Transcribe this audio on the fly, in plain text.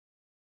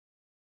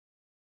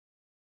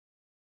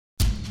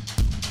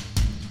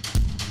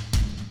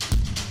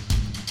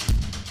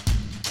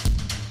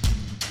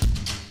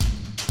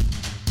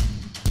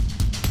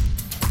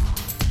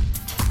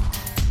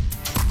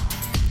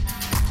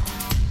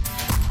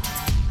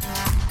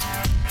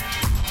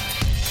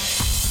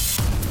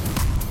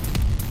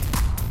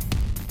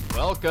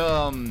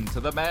Welcome to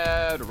the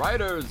Mad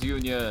Writers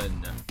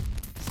Union.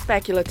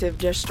 Speculative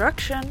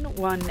destruction,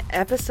 one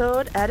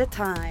episode at a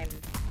time.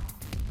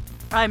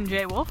 I'm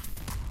Jay Wolf.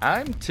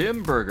 I'm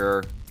Tim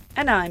Berger.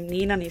 And I'm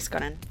Nina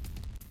Niskanen.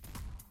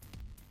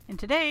 And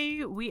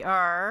today we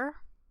are...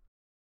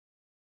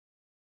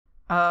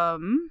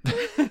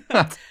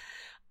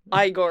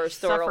 Igor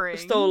Suffering.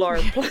 stole our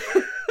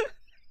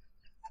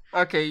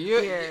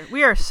Okay,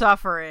 we are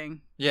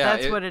suffering. Yeah,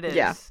 That's what it is.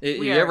 Yeah.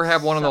 You ever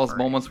have one of those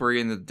moments where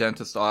you're in the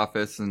dentist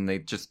office and they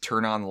just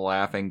turn on the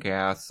laughing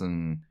gas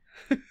and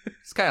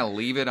just kind of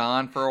leave it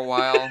on for a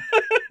while?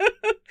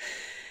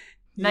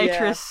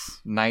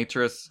 Nitrous.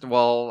 Nitrous.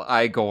 Well,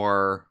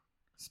 Igor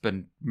has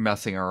been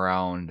messing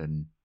around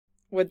and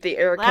with the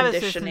air Lab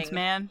conditioning. assistants,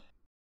 man.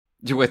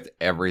 with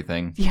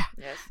everything. Yeah.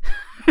 Yes.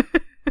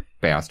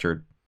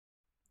 Bastard.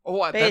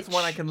 Oh, that's Bitch.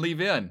 one I can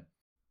leave in.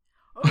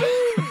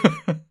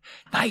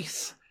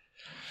 Nice.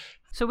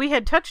 So we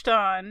had touched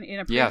on, in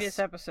a previous Yes.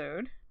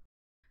 episode,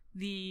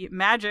 the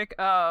magic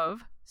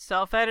of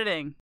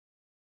self-editing.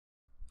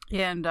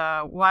 And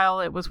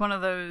while it was one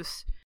of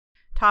those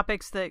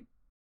topics that,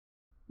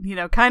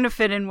 kind of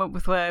fit in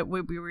with what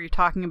we were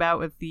talking about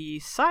with the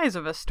size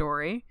of a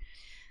story,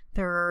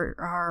 there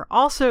are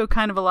also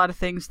kind of a lot of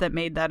things that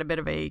made that a bit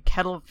of a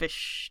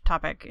kettlefish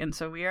topic. And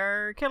so we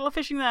are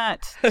kettlefishing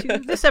that to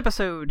this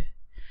episode,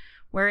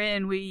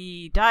 wherein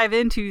we dive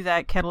into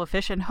that kettle of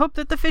fish and hope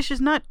that the fish is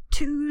not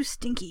too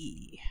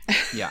stinky.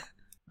 Yeah.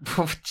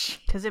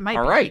 Because it might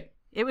All be. right.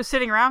 It was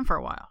sitting around for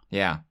a while.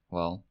 Yeah.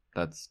 Well,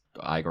 that's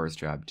Igor's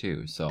job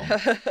too. So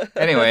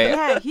anyway.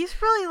 Yeah, he's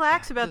really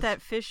lax about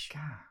that fish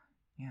God,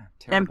 yeah.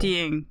 Terrible.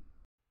 emptying.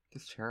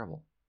 It's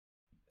terrible.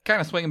 Kind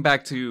of swinging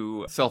back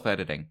to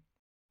self-editing.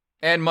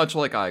 And much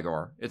like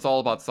Igor, it's all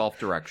about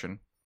self-direction.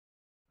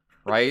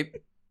 Right?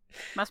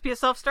 Must be a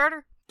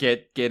self-starter.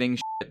 Getting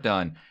shit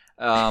done.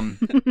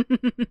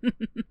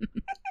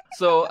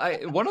 So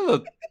one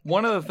of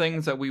the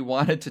things that we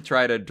wanted to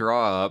try to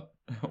draw up,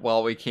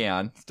 while we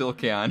still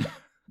can,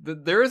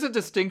 there is a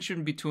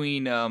distinction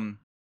between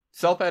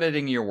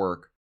self-editing your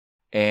work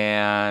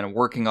and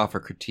working off a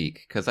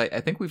critique. Because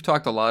I think we've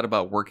talked a lot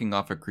about working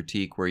off a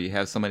critique where you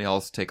have somebody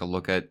else take a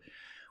look at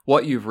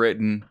what you've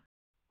written,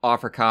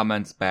 offer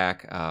comments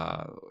back,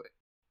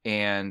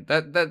 and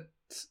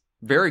that's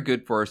very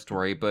good for a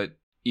story, but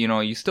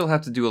you still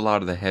have to do a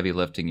lot of the heavy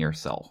lifting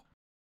yourself.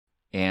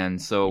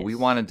 And so we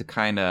wanted to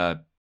kind of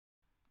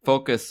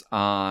focus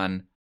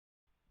on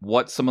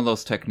what some of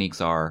those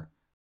techniques are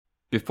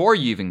before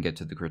you even get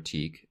to the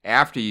critique,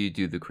 after you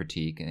do the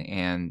critique,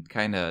 and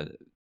kind of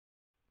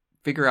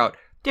figure out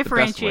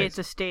Differentiate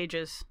the the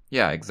stages.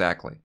 Yeah,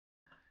 exactly.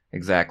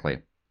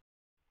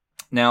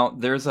 Now,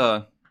 there's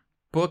a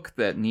book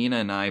that Nina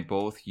and I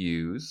both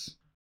use,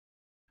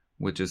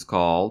 which is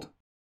called,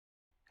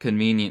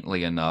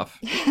 conveniently enough,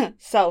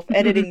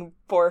 Self-editing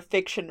for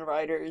fiction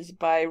writers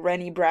by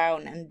Rennie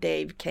Brown and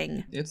Dave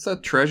King. it's a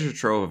treasure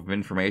trove of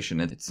information.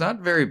 It's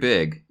not very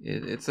big.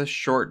 It's a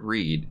short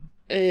read.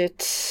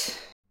 It's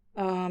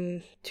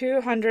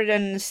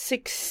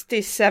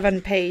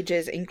 267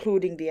 pages,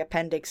 including the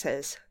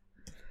appendices.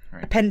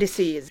 Right.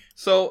 Appendices.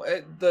 So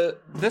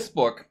this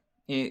book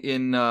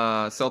in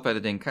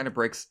self-editing kind of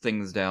breaks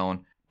things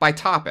down by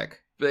topic.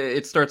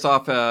 It starts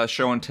off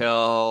show and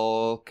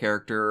tell,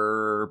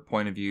 character,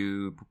 point of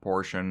view,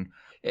 proportion.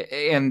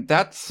 And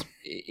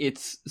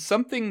it's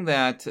something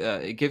that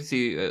it gives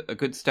you a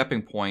good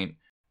stepping point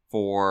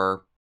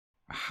for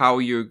how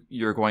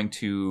you're going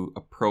to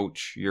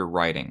approach your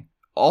writing.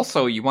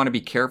 Also, you want to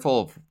be careful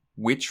of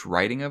which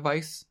writing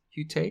advice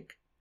you take.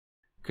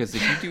 Because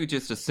if you do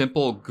just a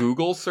simple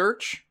Google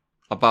search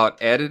about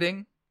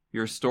editing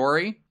your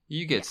story,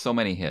 you get so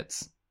many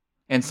hits.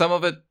 And some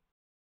of it,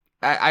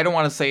 I don't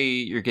want to say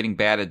you're getting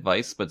bad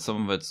advice, but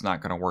some of it's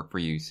not going to work for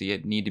you. So you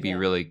need to be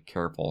really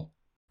careful.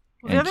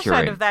 Well, the other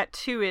side of that,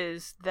 too,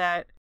 is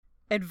that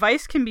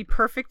advice can be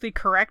perfectly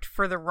correct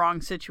for the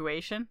wrong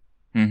situation.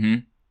 Mm-hmm.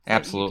 So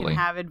Absolutely. you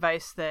can have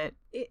advice that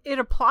it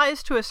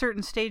applies to a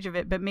certain stage of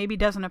it, but maybe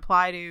doesn't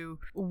apply to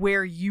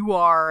where you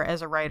are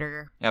as a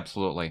writer.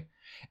 Absolutely.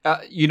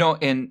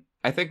 And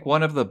I think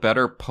one of the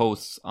better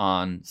posts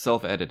on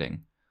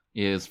self-editing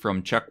is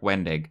from Chuck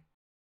Wendig.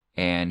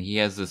 And he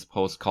has this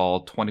post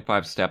called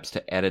 25 Steps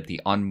to Edit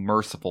the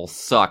Unmerciful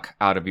Suck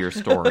Out of Your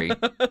Story.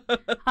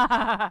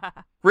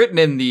 Written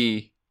in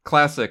the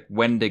classic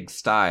Wendig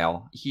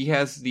style. He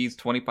has these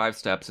 25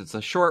 steps. It's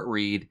a short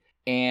read,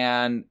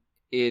 and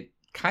it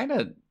kind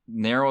of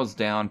narrows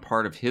down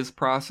part of his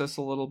process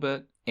a little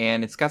bit.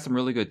 And it's got some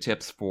really good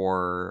tips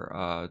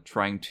for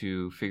trying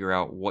to figure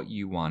out what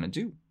you want to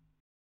do.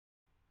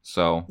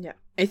 So Yeah,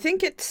 I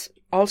think it's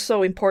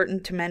also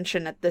important to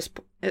mention at this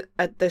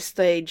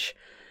stage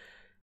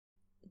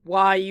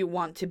why you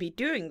want to be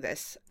doing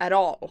this at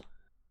all.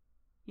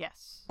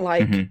 Yes.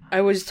 Like, Mm-hmm.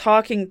 I was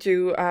talking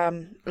to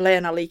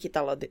Leena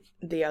Likitalo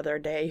the other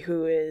day,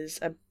 who is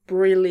a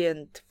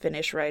brilliant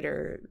Finnish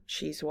writer.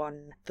 She's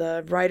won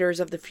the Writers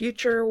of the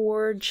Future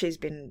Award. She's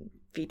been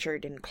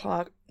featured in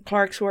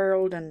Clark's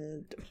World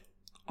and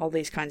all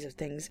these kinds of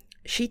things.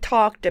 She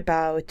talked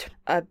about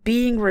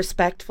being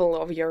respectful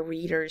of your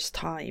readers'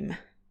 time.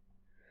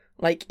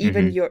 Like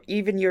even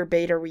your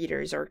beta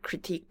readers or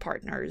critique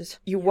partners.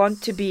 You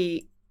want to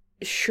be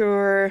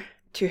sure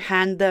to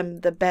hand them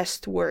the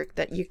best work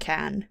that you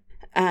can.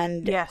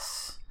 And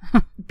yes.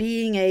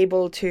 being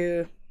able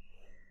to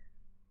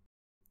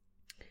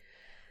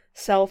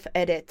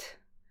self-edit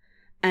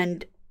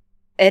and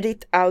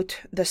edit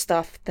out the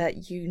stuff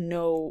that you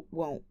know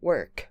won't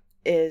work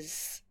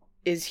is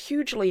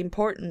hugely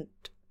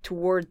important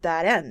toward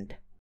that end.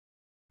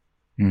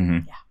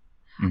 Mm-hmm. Yeah.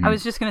 Mm-hmm. I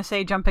was just going to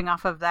say, jumping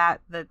off of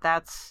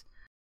that's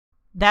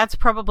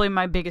probably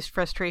my biggest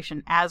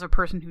frustration as a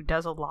person who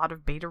does a lot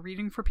of beta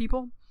reading for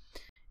people,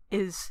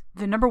 is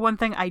the number one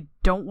thing I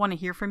don't want to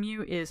hear from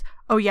you is,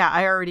 oh yeah,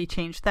 I already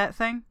changed that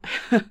thing.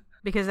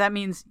 Because that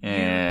means you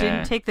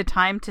didn't take the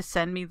time to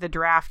send me the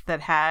draft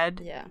that had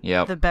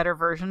the better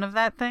version of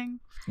that thing.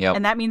 Yep.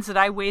 And that means that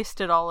I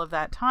wasted all of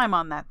that time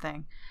on that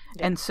thing.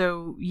 Yep. And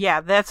so, yeah,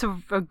 that's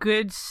a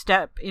good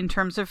step in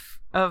terms of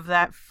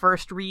that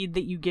first read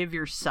that you give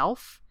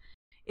yourself,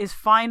 is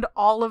find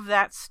all of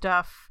that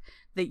stuff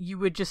that you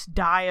would just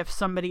die if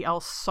somebody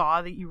else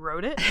saw that you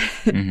wrote it.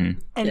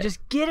 And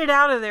just get it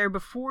out of there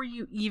before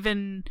you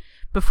even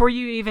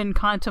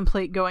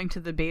contemplate going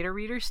to the beta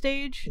reader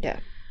stage. Yeah.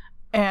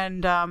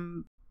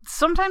 And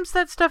sometimes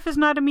that stuff is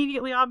not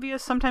immediately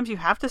obvious. Sometimes you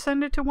have to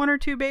send it to one or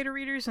two beta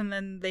readers and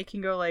then they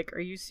can go like, are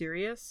you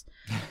serious?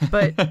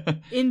 But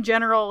in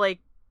general, like,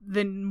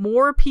 the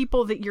more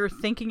people that you're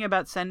thinking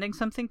about sending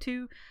something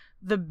to,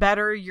 the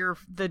better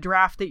the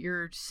draft that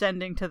you're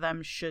sending to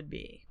them should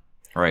be.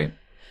 Right.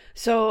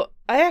 So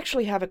I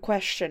actually have a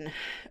question.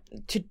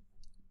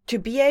 To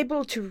be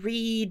able to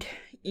read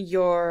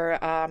your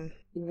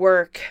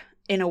work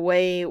in a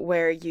way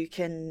where you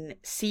can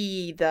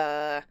see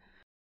the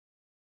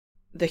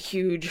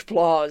huge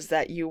flaws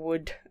that you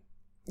would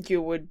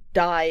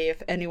die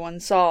if anyone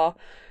saw,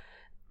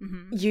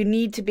 you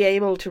need to be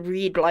able to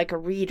read like a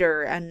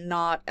reader and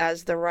not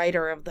as the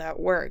writer of that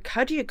work.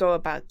 How do you go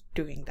about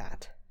doing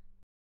that?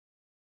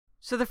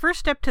 So the first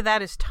step to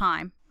that is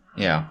time.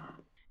 Yeah.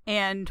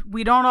 And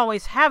we don't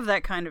always have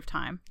that kind of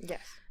time.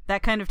 Yes.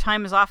 That kind of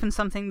time is often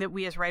something that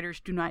we as writers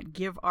do not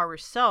give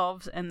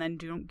ourselves and then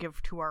don't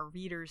give to our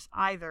readers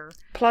either.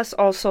 Plus,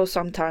 also,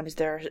 sometimes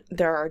there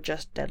are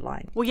just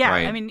deadlines. Well, yeah.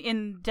 Right. I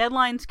mean,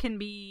 deadlines can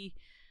be...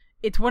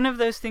 It's one of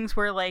those things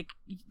where, like,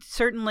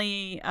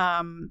 certainly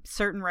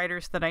certain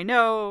writers that I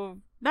know,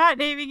 not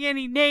naming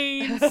any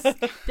names,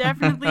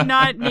 definitely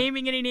not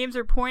naming any names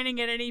or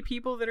pointing at any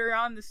people that are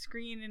on the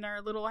screen in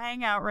our little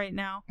hangout right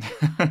now.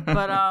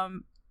 But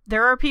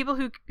there are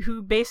people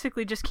who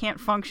basically just can't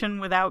function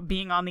without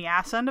being on the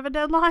ass end of a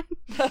deadline.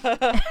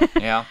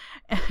 Yeah.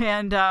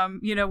 And,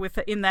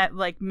 in that,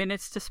 like,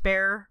 minutes to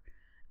spare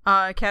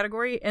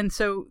category. And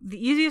so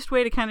the easiest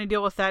way to kind of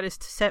deal with that is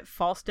to set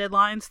false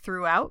deadlines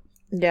throughout.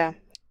 Yeah.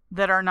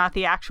 That are not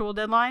the actual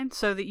deadline,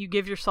 so that you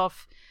give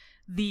yourself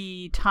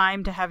the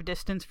time to have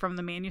distance from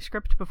the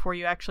manuscript before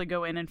you actually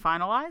go in and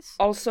finalize.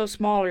 Also,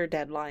 smaller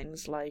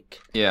deadlines, like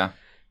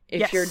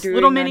if you're doing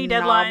little mini a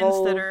deadlines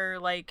novel... that are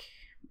like,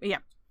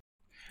 Yep.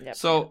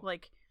 So,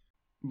 like,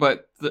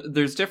 but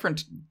there's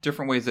different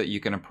ways that you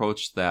can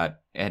approach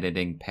that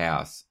editing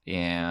pass,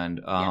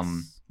 and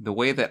the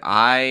way that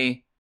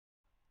I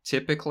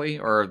typically,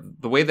 or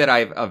the way that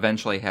I've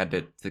eventually had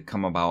to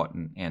come about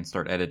and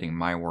start editing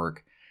my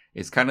work,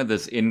 is kind of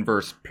this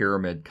inverse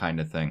pyramid kind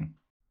of thing,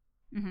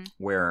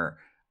 where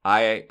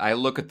I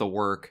look at the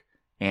work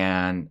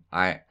and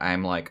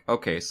I'm like,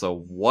 okay, so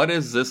what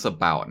is this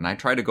about? And I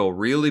try to go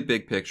really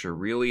big picture,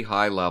 really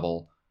high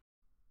level,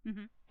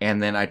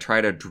 and then I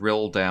try to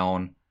drill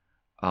down,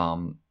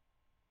 tighter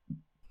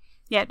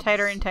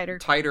and tighter,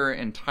 tighter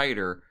and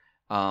tighter.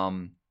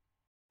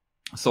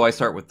 So I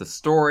start with the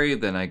story,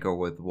 then I go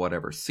with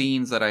whatever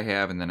scenes that I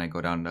have, and then I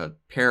go down to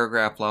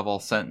paragraph level,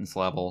 sentence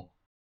level,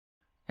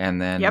 and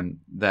then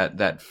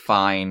that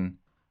fine...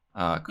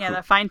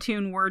 that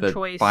fine-tune word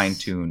choice.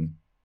 Fine-tune.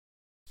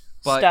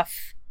 But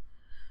stuff.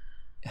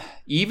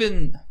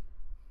 Even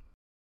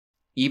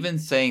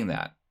saying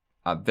that,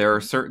 there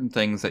are certain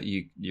things that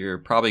you're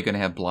probably going to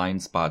have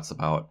blind spots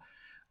about.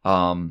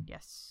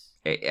 Yes.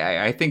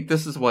 I think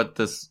this is what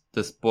this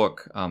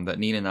book that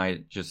Nina and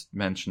I just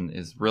mentioned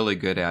is really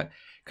good at,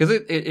 because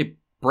it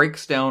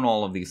breaks down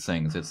all of these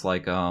things. It's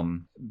like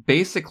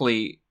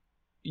basically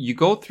you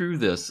go through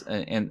this,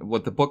 and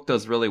what the book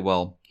does really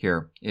well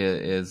here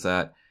is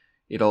that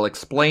it'll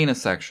explain a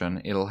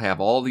section. It'll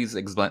have all these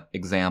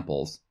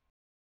examples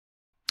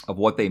of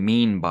what they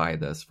mean by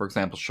this. For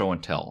example, show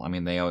and tell. I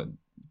mean,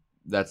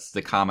 that's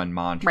the common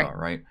mantra,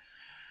 right?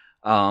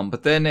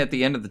 But then at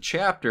the end of the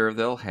chapter,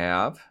 they'll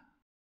have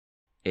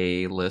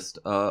a list,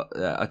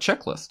 a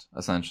checklist,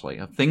 essentially,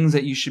 of things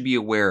that you should be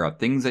aware of,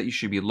 things that you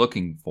should be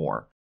looking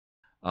for.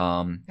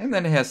 And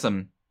then it has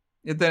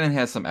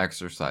some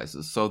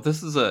exercises. So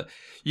this is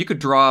you could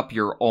draw up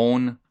your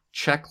own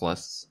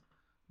checklists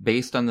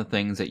based on the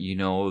things that you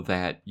know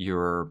that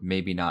you're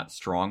maybe not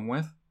strong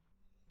with.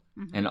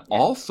 And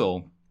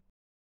also,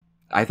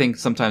 I think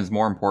sometimes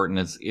more important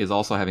is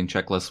also having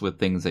checklists with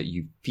things that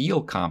you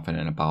feel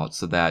confident about,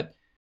 so that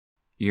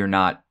you're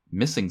not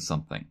missing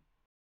something.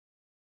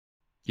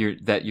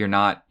 You're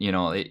not,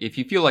 if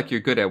you feel like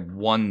you're good at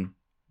one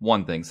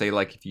thing, say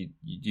like if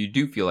you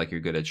do feel like you're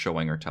good at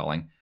showing or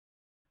telling,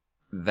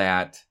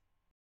 that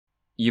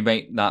you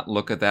may not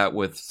look at that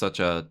with such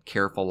a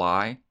careful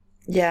eye.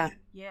 Yeah.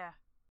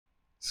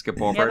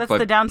 Skip over yeah, it. that's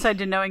the downside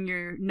to knowing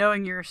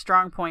your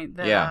strong point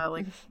that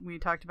like we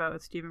talked about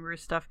with Stephen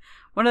Bruce stuff.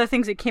 One of the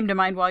things that came to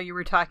mind while you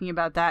were talking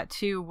about that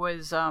too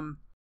was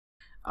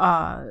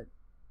I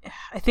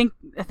think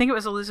it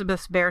was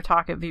Elizabeth's Bear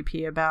talk at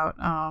VP about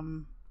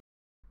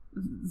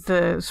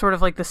the sort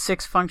of like the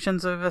 6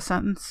 functions of a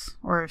sentence,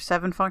 or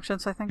 7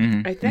 functions, I think.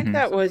 Mm-hmm. I think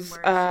that was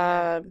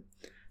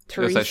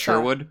Teresa. Was that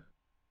Sherwood?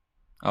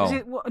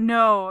 Oh.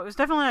 No, it was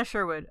definitely not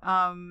Sherwood.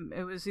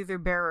 It was either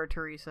Bear or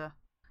Teresa.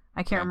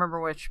 I can't remember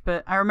which,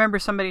 but I remember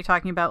somebody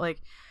talking about like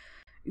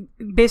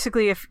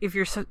basically if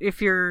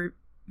you're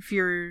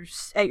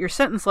at your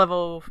sentence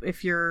level,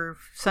 if your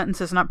sentence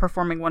is not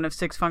performing one of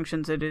 6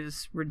 functions, it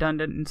is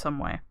redundant in some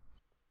way.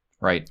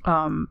 Right.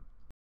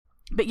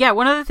 But yeah,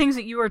 one of the things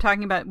that you were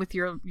talking about with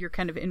your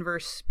kind of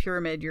inverse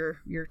pyramid,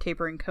 your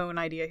tapering cone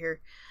idea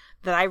here,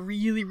 that I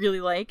really, really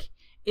like,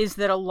 is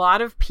that a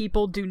lot of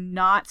people do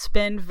not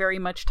spend very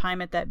much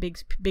time at that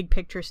big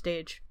picture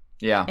stage.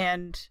 Yeah.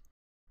 And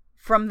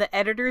from the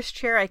editor's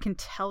chair, I can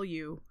tell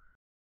you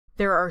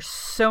there are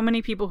so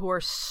many people who are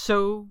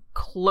so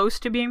close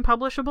to being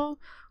publishable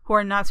who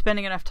are not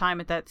spending enough time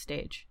at that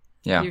stage.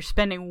 Yeah. You're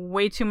spending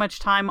way too much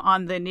time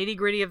on the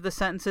nitty-gritty of the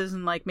sentences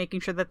and like making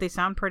sure that they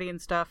sound pretty and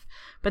stuff,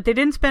 but they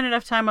didn't spend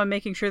enough time on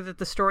making sure that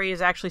the story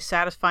is actually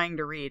satisfying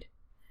to read.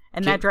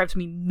 And that drives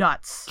me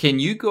nuts. Can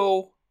you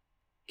go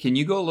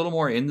a little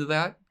more into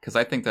that? Because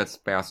I think that's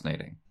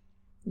fascinating.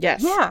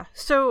 Yes. Yeah.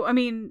 So, I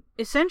mean,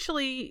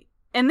 essentially,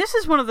 and this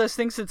is one of those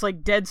things that's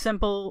like dead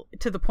simple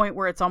to the point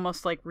where it's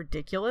almost like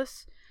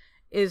ridiculous,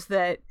 is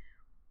that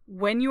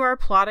when you are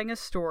plotting a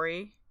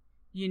story,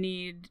 you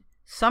need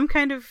some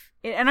kind of,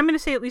 and I'm going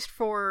to say at least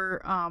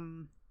for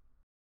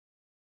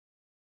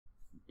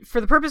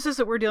the purposes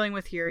that we're dealing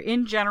with here,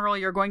 in general,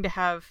 you're going to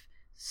have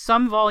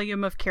some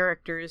volume of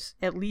characters,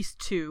 at least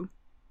 2,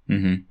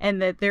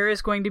 and that there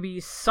is going to be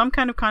some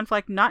kind of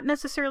conflict, not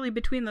necessarily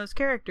between those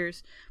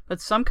characters,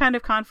 but some kind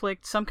of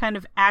conflict, some kind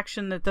of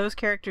action that those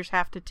characters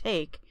have to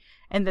take,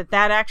 and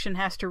that action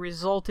has to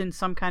result in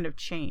some kind of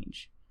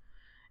change.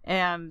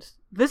 And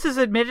this is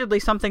admittedly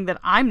something that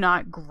I'm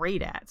not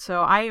great at,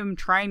 so I am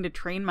trying to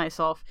train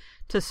myself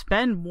to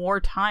spend more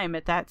time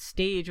at that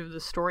stage of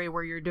the story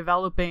where you're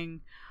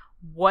developing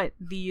what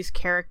these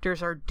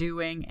characters are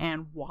doing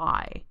and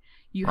why.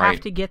 You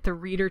have to get the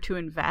reader to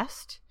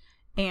invest,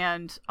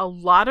 and a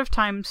lot of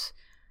times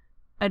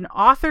an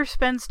author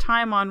spends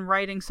time on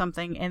writing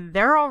something and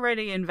they're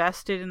already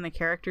invested in the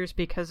characters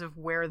because of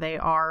where they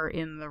are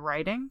in the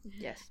writing.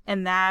 Yes.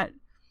 And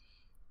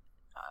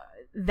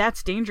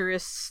that's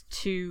dangerous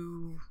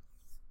to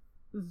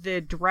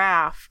the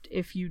draft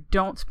if you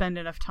don't spend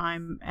enough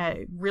time at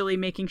really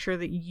making sure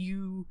that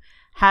you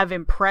have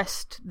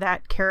impressed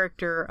that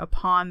character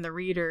upon the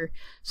reader,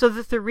 so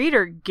that the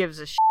reader gives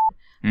a shit.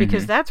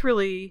 Because that's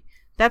really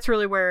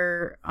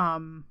where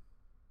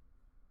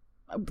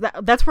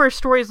that's where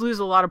stories lose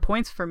a lot of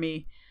points for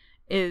me,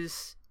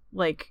 is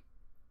like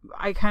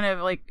I kind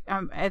of like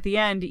at the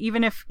end,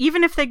 even if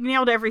they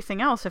nailed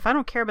everything else, if I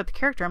don't care about the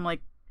character, I'm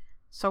like,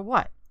 so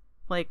what?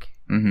 Like,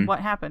 what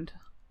happened?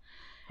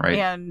 Right.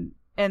 And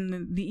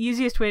the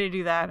easiest way to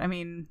do that, I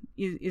mean,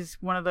 is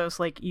one of those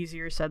like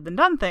easier said than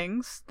done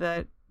things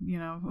that,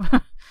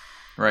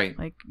 right.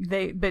 Like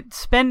but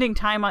spending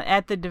time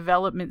at the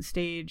development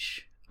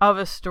stage of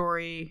a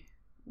story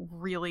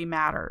really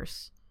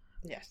matters.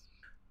 Yes.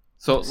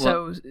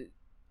 So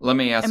let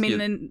me ask you.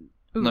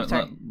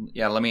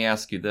 Let me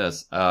ask you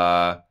this.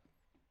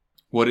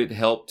 Would it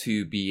help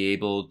to be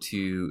able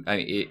to,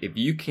 if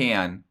you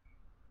can,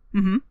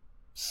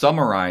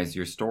 summarize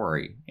your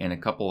story in a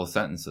couple of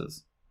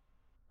sentences?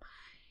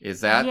 Is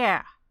that?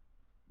 Yeah,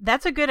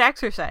 that's a good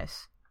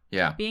exercise.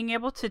 Yeah. Being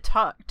able to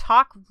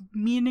talk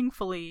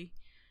meaningfully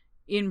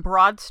in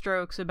broad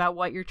strokes about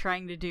what you're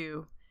trying to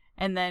do,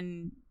 and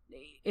then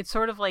it's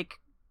sort of like,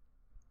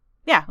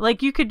 yeah,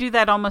 like you could do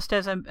that almost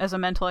as a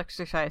mental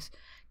exercise.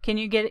 Can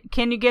you get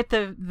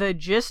the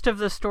gist of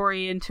the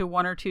story into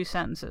 1 or 2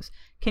 sentences?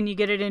 Can you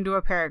get it into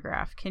a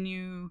paragraph?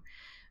 Can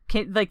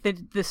like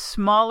the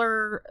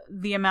smaller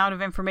the amount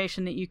of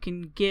information that you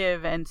can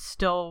give and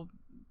still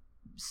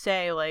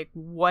say like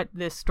what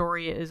this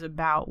story is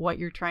about, what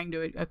you're trying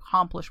to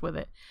accomplish with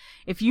it.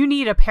 If you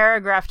need a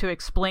paragraph to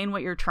explain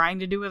what you're trying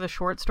to do with a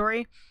short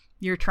story,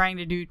 you're trying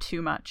to do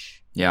too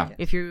much. Yeah.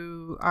 If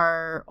you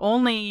are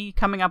only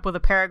coming up with a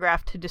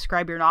paragraph to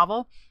describe your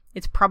novel,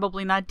 it's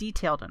probably not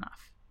detailed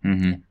enough.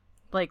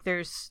 Like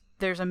there's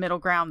a middle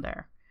ground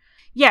there.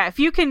 Yeah, if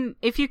you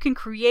can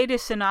create a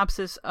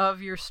synopsis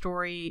of your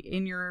story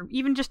in your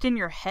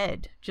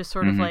head, just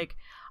sort of like,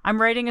 I'm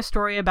writing a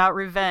story about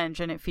revenge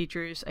and it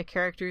features a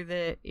character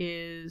that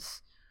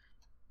is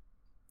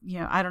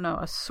I don't know,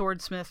 a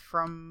swordsmith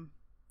from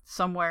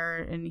somewhere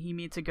and he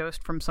meets a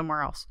ghost from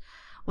somewhere else.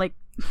 Like,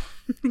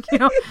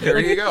 there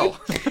you go.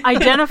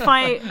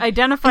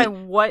 Identify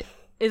what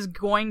is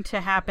going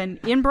to happen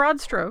in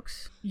broad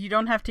strokes. You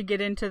don't have to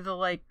get into the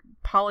like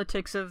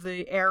politics of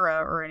the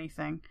era or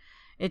anything.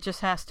 It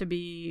just has to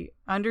be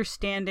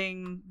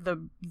understanding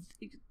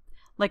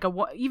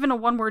even a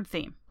one-word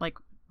theme, like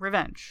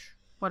revenge,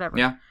 whatever.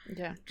 Yeah.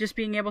 Just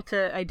being able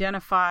to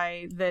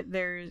identify that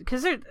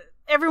because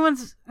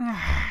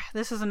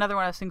this is another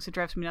one of those things that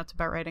drives me nuts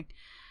about writing,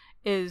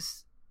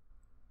 is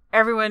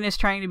everyone is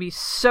trying to be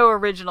so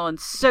original and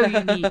so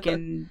unique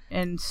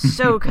and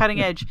so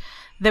cutting edge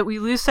that we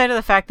lose sight of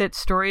the fact that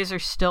stories are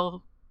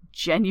still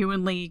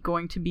genuinely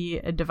going to be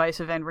a device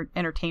of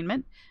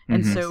entertainment.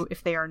 And so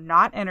if they are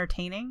not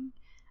entertaining,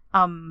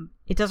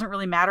 it doesn't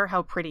really matter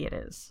how pretty it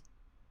is.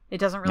 It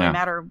doesn't really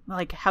matter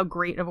like how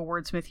great of a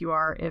wordsmith you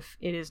are if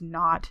it is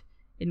not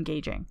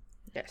engaging.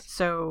 Yes.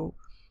 So,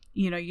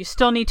 you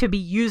still need to be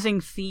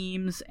using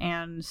themes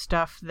and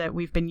stuff that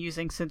we've been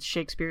using since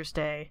Shakespeare's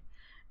day,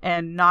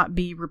 and not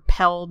be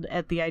repelled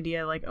at the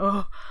idea like,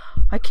 oh,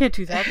 I can't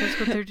do that. That's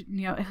what they're,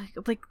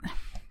 like,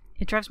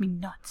 it drives me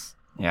nuts.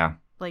 Yeah.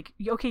 Like,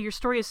 okay, your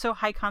story is so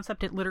high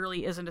concept, it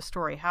literally isn't a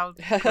story. How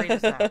great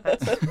is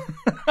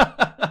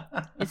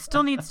that? It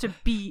still needs to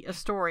be a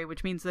story,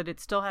 which means that it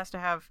still has to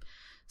have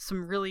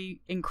some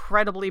really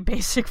incredibly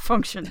basic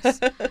functions.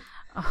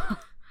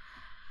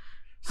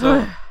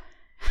 So...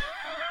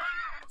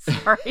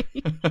 Sorry.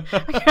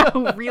 I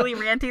got really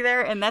ranty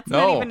there, and that's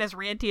not even as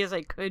ranty as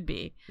I could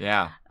be.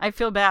 Yeah. I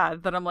feel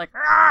bad that I'm like,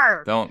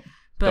 argh!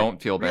 Don't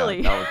feel bad.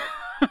 Really.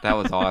 That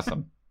was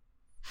awesome.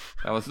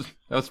 That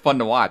was fun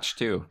to watch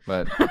too,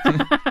 but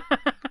I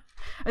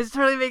was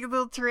totally making a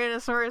little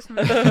Tyrannosaurus.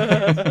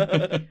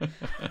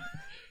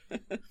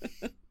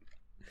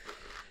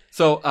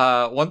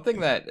 So one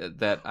thing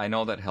that I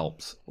know that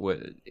helps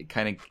with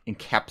kind of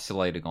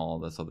encapsulating all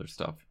of this other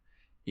stuff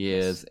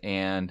is,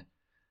 and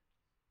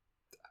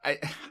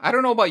I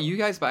don't know about you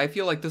guys, but I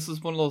feel like this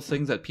is one of those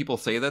things that people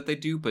say that they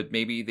do, but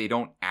maybe they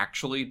don't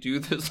actually do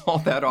this all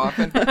that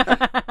often.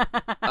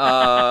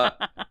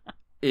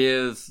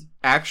 Is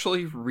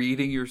actually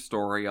reading your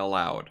story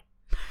aloud.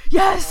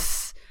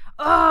 Yes!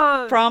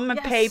 From a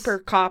paper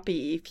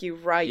copy if you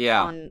write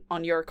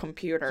on your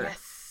computer.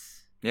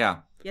 Yes. Yeah.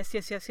 Yes.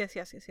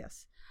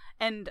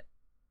 And,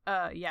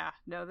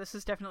 no, this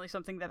is definitely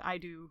something that I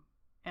do,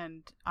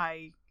 and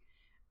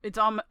it's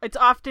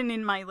often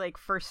in my, like,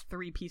 first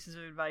 3 pieces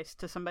of advice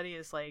to somebody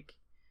is, like,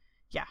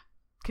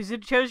 because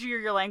it shows you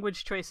your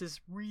language choice is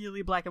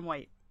really black and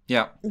white.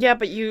 Yeah. Yeah,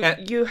 but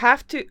you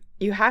have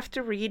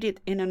to read it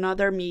in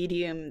another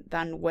medium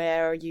than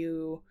where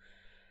you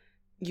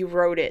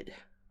wrote it.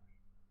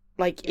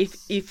 Like,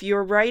 yes. if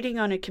you're writing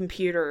on a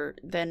computer,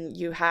 then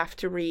you have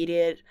to read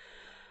it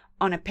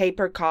on a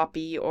paper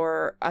copy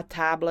or a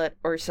tablet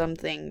or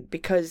something,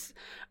 because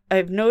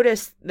I've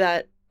noticed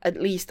that,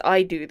 at least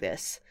I do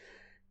this,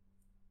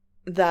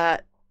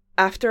 that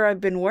after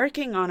I've been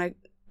working on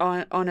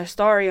a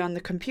story on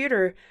the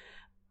computer,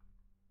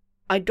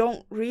 I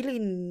don't really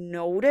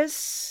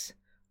notice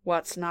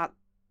what's not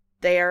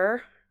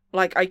there.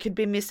 Like, I could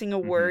be missing a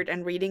word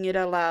and reading it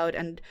aloud,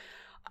 and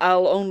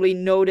I'll only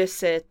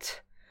notice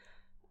it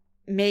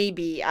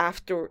maybe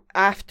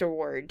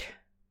afterward.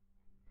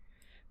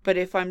 But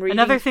if I'm reading...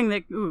 Another thing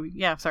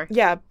that... sorry.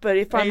 Yeah, but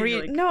if I'm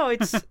reading... No,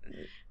 it's...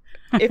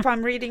 If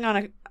I'm reading on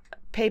a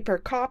paper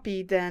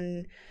copy,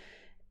 then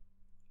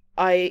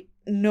I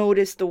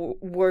notice the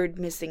word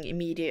missing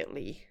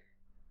immediately.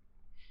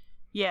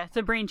 Yeah, it's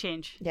a brain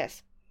change.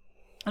 Yes.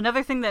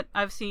 Another thing that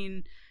I've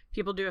seen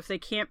people do if they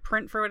can't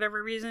print for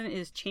whatever reason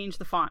is change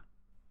the font.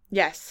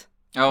 Yes.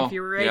 Oh, if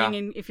you're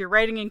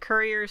writing in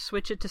Courier,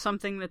 switch it to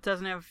something that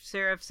doesn't have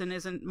serifs and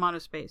isn't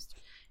monospaced.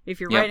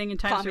 If you're writing in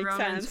Times New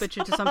Roman, switch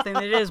it to something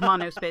that is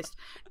monospaced.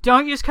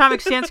 Don't use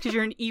Comic Sans because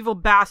you're an evil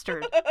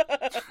bastard.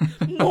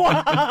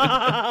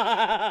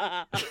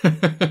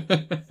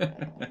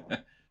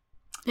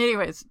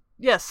 Anyways,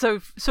 yes. So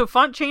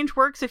font change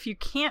works if you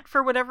can't,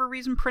 for whatever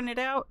reason, print it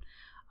out.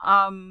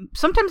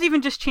 Sometimes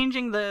even just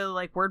changing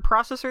the word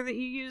processor that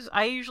you use.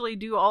 I usually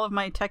do all of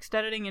my text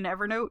editing in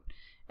Evernote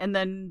and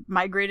then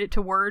migrate it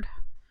to Word,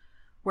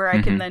 where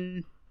I can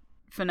then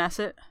finesse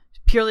it.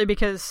 Purely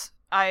because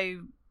I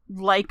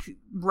like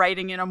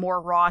writing in a more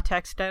raw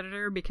text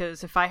editor,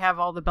 because if I have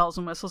all the bells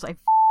and whistles, I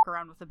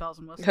around with the bells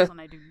and whistles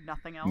and I do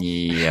nothing else.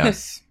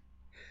 Yes.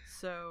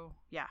 So,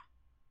 yeah.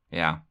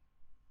 Yeah.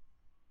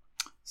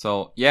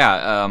 So,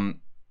 yeah,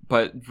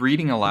 but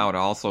reading aloud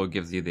also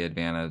gives you the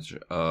advantage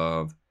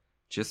of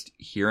just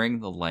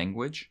hearing the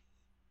language.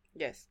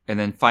 Yes. And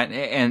then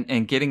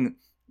and getting...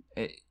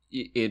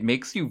 It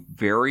makes you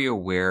very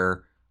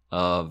aware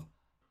of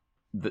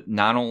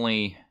not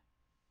only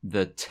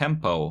the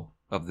tempo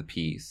of the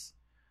piece,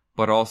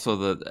 but also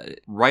the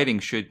writing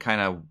should kind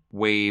of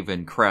wave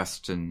and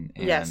crest and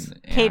yes,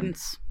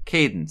 cadence.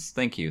 Cadence.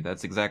 Thank you.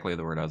 That's exactly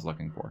the word I was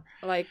looking for.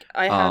 Like,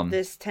 I have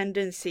this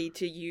tendency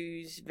to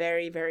use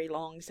very, very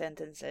long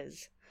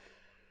sentences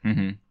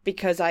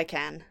because I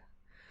can.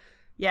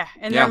 Yeah,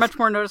 and Yeah. they're much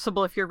more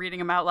noticeable if you're reading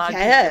them out loud.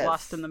 'Cause you Yes. get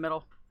lost in the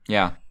middle.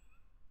 Yeah.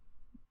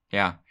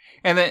 Yeah.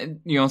 And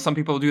then, some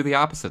people do the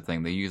opposite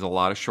thing. They use a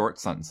lot of short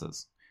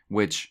sentences,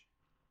 which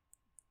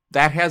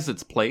that has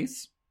its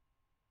place.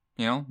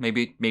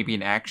 Maybe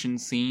an action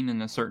scene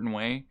in a certain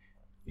way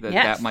that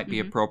Yes. might be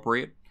Mhm.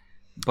 appropriate.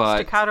 But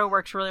Staccato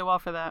works really well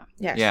for that.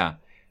 Yes. yeah.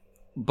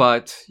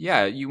 But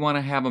yeah, you want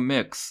to have a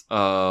mix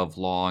of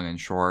long and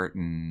short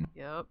and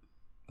Yep.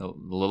 a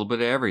little bit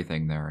of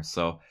everything there.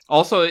 So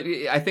also,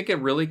 I think it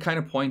really kind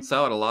of points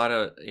out a lot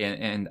of,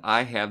 and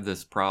I have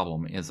this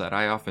problem, is that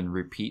I often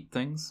repeat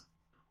things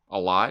a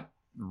lot.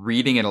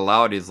 Reading it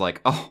aloud is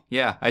like, oh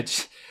yeah, I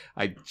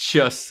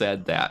just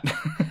said that.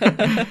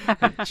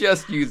 I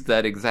just used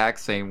that exact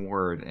same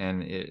word,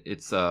 and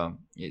it's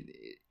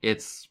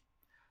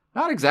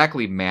not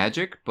exactly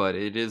magic, but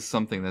it is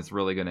something that's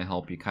really going to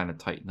help you kind of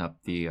tighten up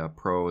the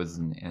prose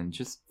and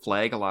just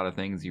flag a lot of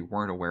things you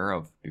weren't aware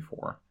of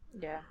before.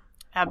 Yeah.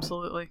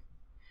 Absolutely.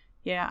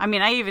 Yeah, I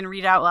mean, I even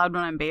read out loud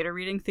when I'm beta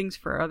reading things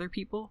for other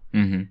people,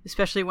 Mm-hmm.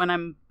 especially when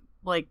I'm,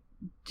 like,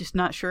 just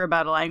not sure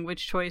about a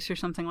language choice or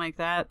something like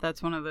that.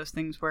 That's one of those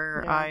things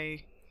where Yeah.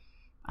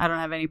 I don't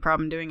have any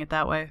problem doing it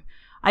that way.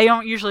 I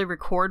don't usually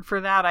record for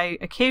that. I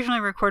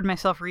occasionally record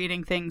myself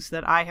reading things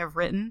that I have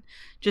written,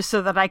 just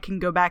so that I can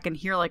go back and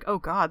hear, like, oh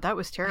god, that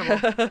was terrible.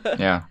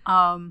 Yeah.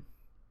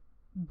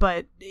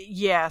 But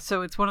yeah,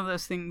 so it's one of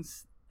those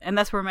things, and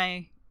that's where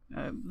my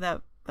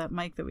that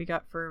mic that we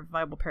got for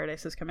Viable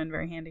Paradise has come in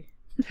very handy.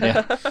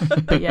 Yeah.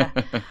 But yeah.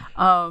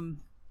 In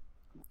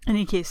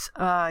any case,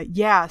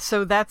 yeah,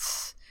 so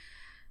that's,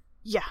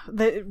 yeah,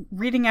 the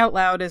reading out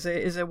loud is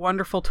a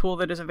wonderful tool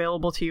that is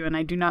available to you, and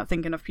I do not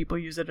think enough people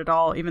use it at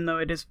all, even though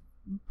it is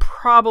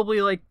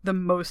probably like the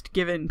most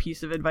given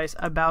piece of advice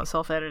about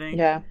self-editing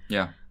Yeah.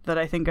 Yeah. that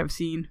I think I've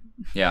seen.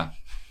 Yeah.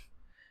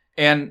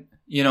 And,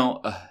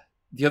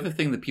 the other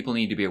thing that people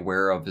need to be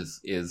aware of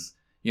is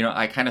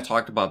I kind of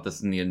talked about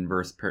this in the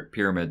inverse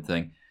pyramid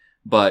thing,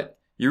 but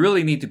you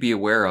really need to be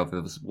aware of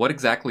is what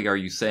exactly are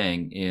you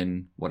saying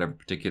in whatever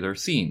particular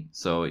scene.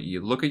 So you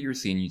look at your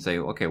scene, you say,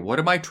 okay, what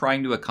am I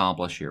trying to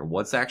accomplish here?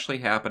 What's actually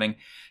happening?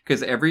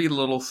 Because every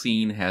little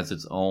scene has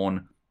its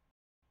own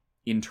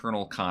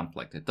internal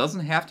conflict. It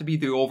doesn't have to be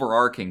the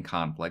overarching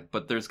conflict,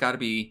 but there's got to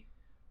be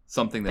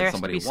something that There has to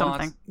somebody be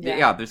wants. something.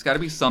 Yeah. There's got to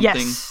be something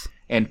Yes.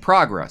 and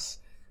progress.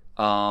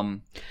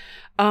 I'm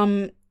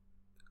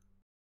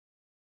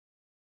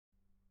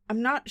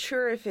not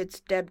sure if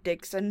it's Deb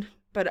Dixon,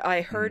 but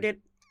I heard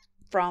it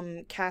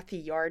from Kathy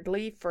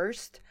Yardley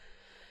first.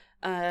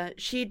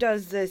 She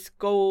does this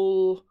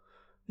goal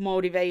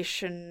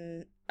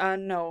motivation.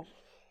 Goal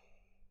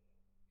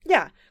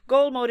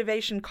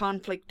motivation,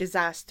 conflict,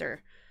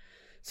 disaster.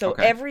 So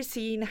Okay. every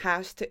scene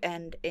has to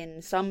end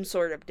in some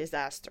sort of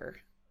disaster.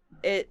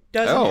 It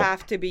doesn't Oh.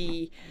 have to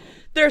be,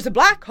 there's a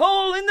black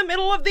hole in the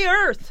middle of the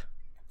earth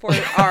for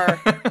our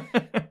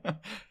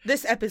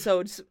this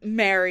episode's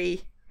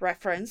Mary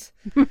reference.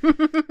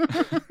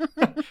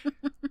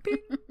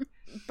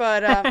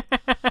 But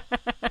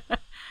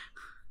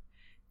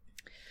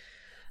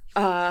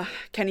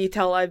can you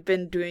tell I've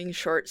been doing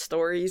short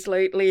stories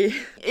lately?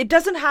 It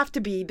doesn't have to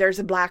be there's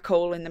a black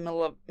hole in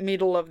the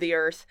middle of the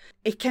earth.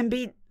 It can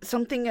be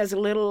something as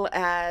little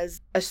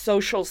as a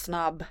social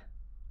snub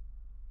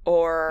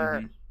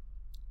or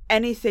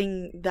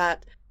anything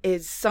that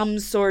is some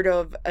sort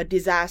of a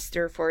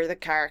disaster for the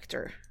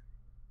character.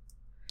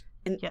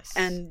 Yes.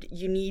 And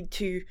you need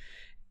to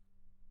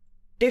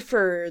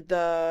differ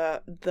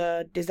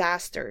the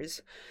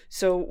disasters.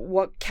 So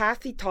what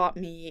Kathy taught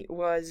me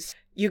was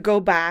you go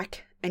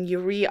back and you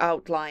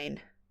re-outline,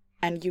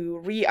 and you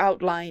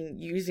re-outline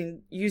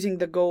using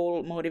the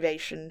goal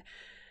motivation,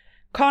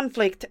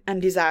 conflict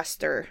and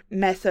disaster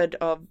method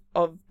of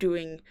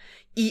doing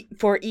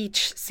for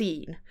each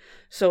scene.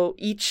 So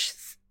each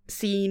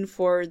scene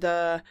for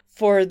the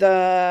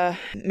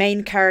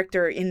main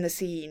character in the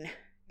scene,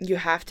 you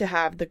have to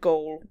have the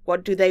goal.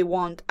 What do they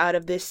want out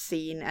of this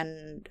scene,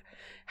 and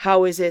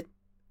how is it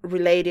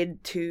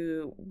related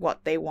to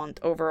what they want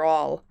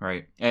overall?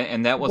 Right.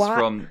 And that was Why-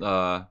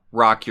 from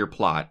Rock Your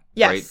Plot,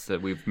 Yes. right?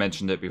 That we've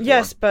mentioned it before.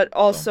 Yes, but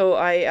also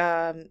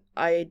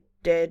I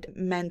did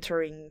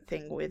mentoring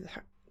thing with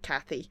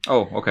Kathy,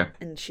 Oh, okay.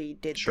 and she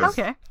did Sure. this.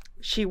 Okay.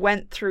 She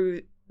went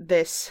through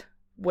this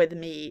with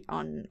me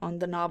on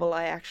the novel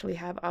I actually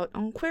have out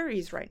on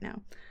Queries right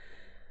now.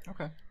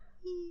 Okay.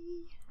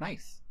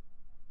 Nice.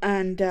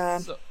 And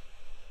So,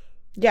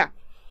 yeah.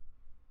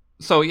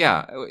 so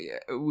yeah,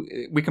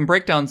 we can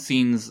break down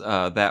scenes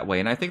that way.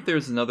 And I think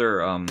there's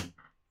another,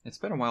 it's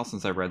been a while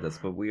since I read this,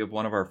 but we have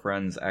one of our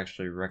friends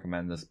actually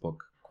recommend this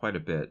book quite a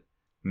bit.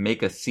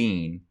 Make a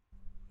Scene.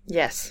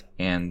 Yes.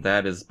 And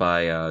that is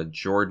by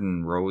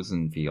Jordan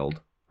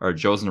Rosenfeld, I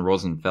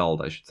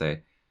should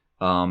say.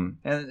 And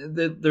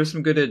there's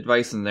some good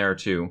advice in there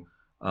too.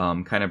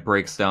 Kind of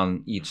breaks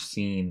down each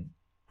scene.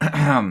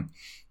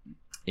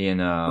 In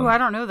Ooh, I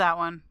don't know that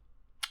one.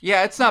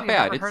 yeah, it's not I've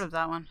bad. never It's heard of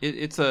that one.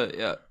 it's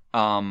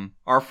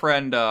our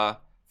friend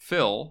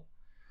Phil.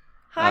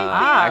 Hi.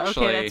 Ah,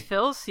 actually- okay, that's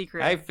Phil's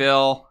secret. Hi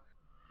Phil.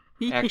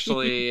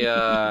 actually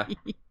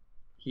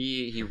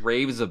he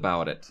raves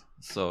about it.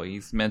 So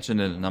he's mentioned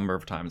it a number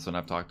of times when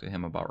I've talked to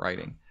him about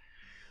writing.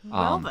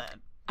 Well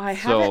then. I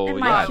have it in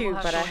my queue,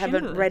 We'll but I have to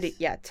look haven't into read this.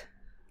 it yet.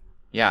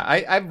 Yeah,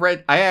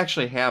 I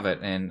actually have it,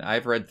 and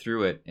I've read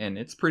through it, and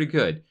it's pretty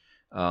good.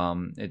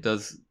 It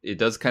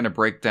does kind of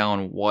break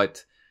down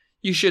what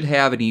you should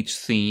have in each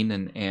scene,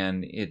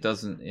 and it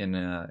doesn't in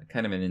a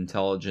kind of an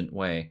intelligent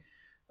way.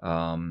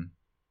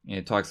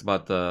 It talks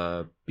about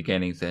the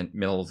beginnings and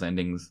middles,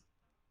 endings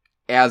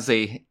as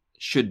they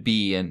should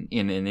be in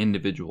an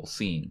individual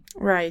scene.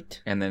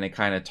 Right. And then it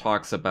kind of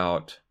talks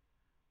about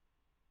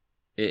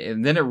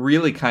and then it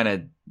really kind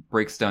of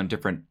breaks down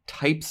different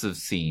types of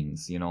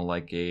scenes,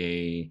 like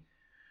a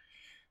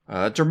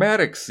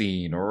dramatic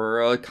scene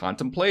or a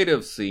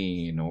contemplative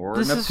scene or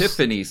an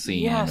epiphany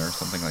scene or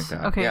something like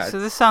that. Okay, so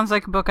this sounds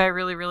like a book I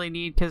really, really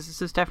need, because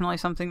this is definitely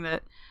something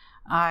that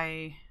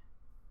I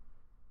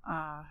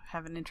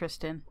have an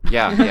interest in.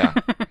 Yeah.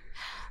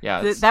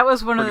 That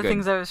was one of the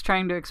things I was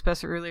trying to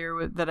express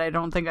earlier that I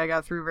don't think I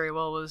got through very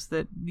well, was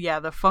that,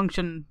 the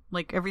function,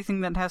 like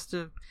everything has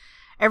to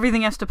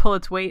pull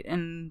its weight,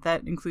 and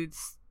that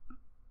includes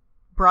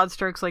broad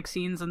strokes like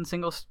scenes and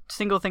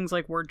single things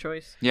like word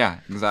choice. Yeah,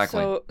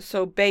 exactly.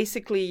 So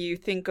basically you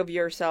think of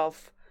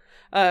yourself,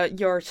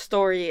 your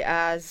story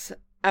as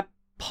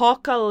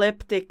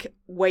apocalyptic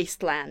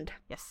wasteland.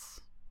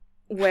 Yes.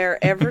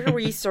 Where every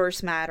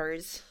resource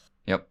matters.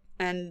 Yep.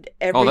 And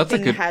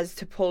everything has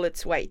to pull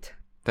its weight.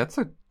 That's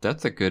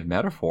a good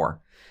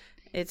metaphor.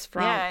 It's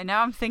from... Yeah,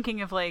 now I'm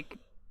thinking of like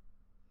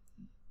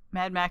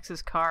Mad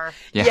Max's car.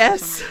 Yeah.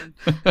 Yes.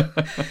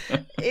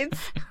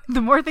 It's the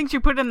more things you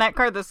put in that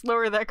car, the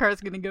slower that car is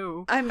going to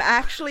go. I'm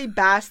actually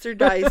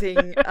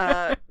bastardizing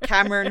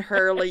Cameron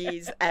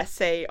Hurley's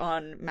essay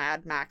on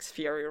Mad Max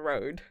Fury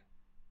Road.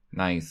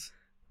 Nice.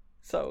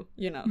 So,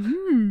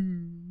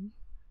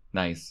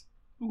 Nice.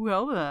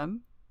 Well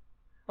then.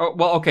 Oh,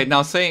 well, okay.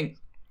 Now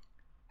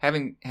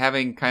having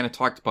kind of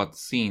talked about the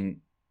scene,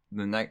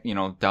 the next,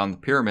 down the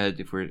pyramid,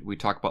 if we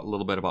talk about a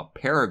little bit about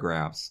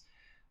paragraphs,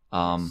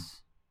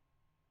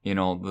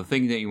 the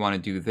thing that you want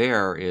to do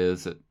there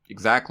is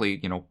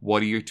exactly,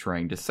 what are you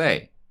trying to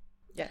say?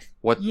 Yes.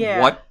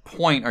 What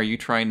point are you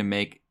trying to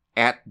make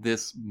at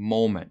this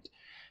moment?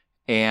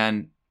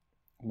 And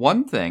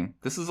one thing,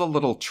 this is a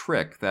little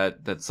trick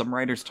that some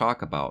writers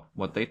talk about.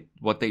 What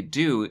they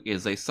do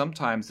is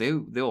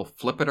they'll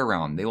flip it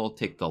around. They will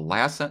take the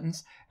last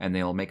sentence and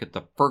they'll make it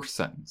the first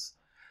sentence,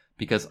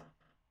 because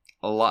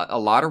a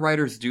lot of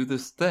writers do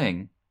this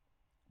thing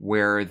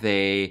where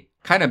they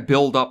kind of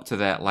build up to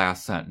that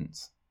last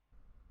sentence.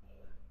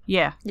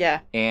 Yeah.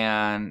 Yeah.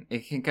 And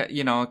it can,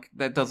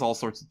 that does all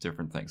sorts of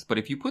different things. But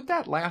if you put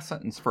that last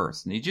sentence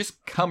first and you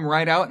just come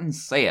right out and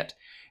say it,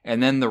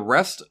 and then the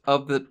rest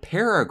of the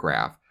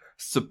paragraph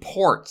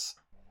supports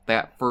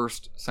that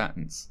first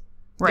sentence.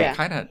 Right.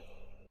 Kind of,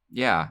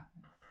 yeah.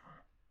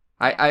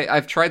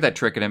 I've tried that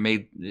trick,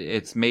 and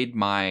it's made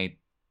my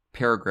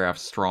paragraph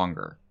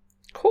stronger.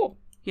 Cool.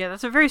 Yeah,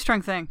 that's a very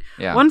strong thing.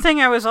 Yeah. One thing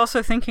I was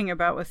also thinking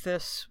about with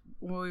this,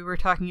 when we were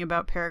talking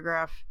about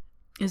paragraph,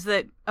 is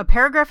that a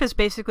paragraph is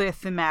basically a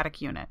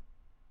thematic unit.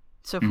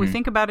 So if we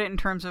think about it in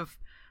terms of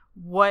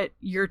what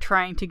you're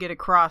trying to get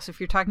across, if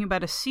you're talking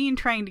about a scene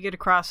trying to get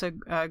across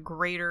a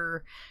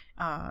greater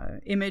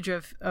image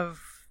of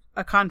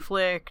a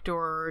conflict,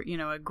 or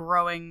a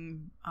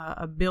growing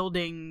a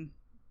building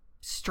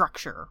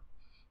structure,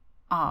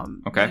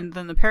 okay, and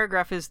then the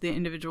paragraph is the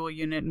individual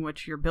unit in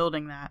which you're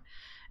building that.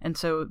 And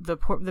so the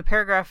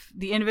paragraph,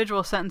 the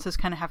individual sentences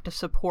kind of have to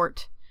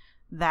support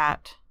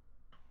that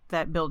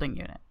building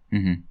unit.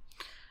 Mm-hmm.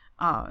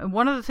 And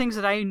one of the things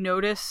that I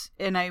notice,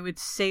 and I would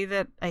say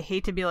that I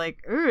hate to be like,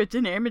 it's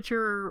an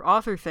amateur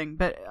author thing,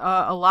 but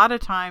a lot of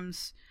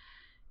times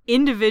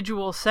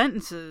individual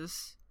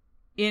sentences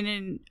in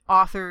an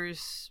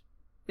author's,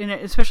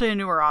 especially a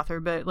newer author,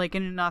 but like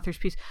in an author's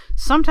piece,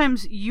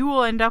 sometimes you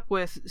will end up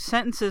with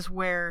sentences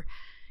where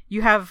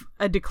you have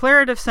a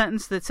declarative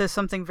sentence that says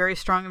something very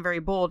strong and very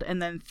bold,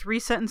 and then 3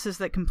 sentences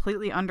that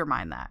completely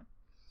undermine that.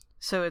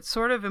 So it's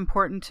sort of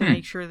important to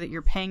make sure that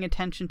you're paying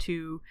attention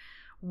to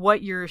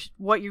what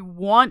you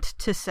want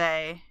to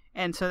say,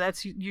 and so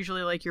that's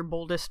usually like your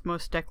boldest,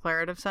 most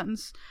declarative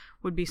sentence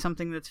would be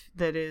something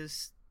that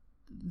is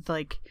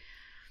like,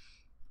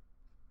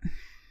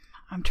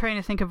 I'm trying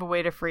to think of a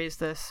way to phrase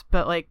this,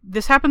 but like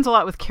this happens a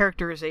lot with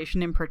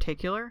characterization in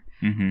particular,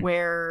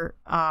 where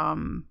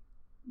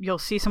you'll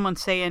see someone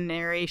say in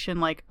narration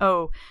like,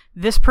 oh,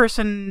 this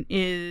person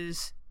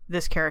is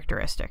this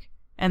characteristic,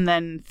 and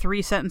then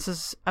 3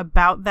 sentences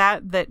about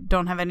that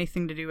don't have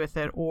anything to do with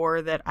it,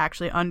 or that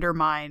actually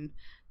undermine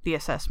the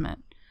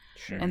assessment.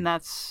 Sure. And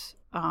that's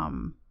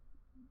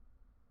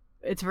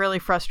it's really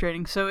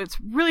frustrating. So it's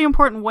really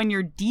important when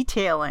you're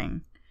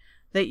detailing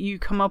that you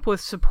come up with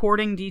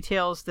supporting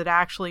details that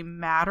actually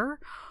matter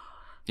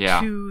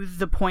to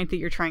the point that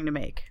you're trying to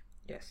make.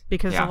 Yes.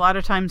 Because a lot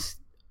of times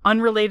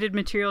unrelated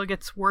material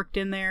gets worked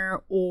in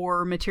there,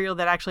 or material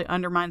that actually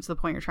undermines the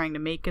point you're trying to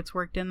make gets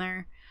worked in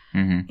there.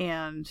 Mm-hmm.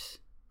 And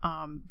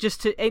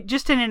just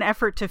in an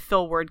effort to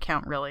fill word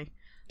count, really.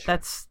 Sure.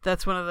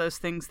 That's one of those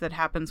things that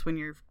happens when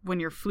you're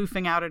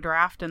floofing out a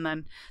draft, and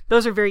then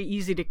those are very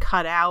easy to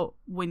cut out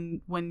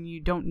when you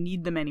don't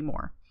need them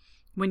anymore.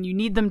 When you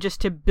need them just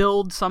to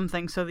build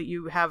something so that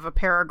you have a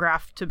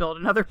paragraph to build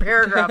another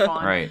paragraph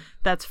on, right.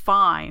 That's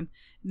fine.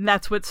 And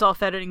that's what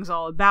self-editing is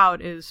all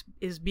about, is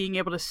being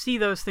able to see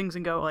those things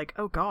and go like,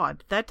 oh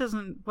God, that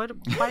doesn't,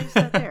 why is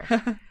that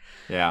there?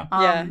 Yeah.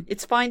 Yeah.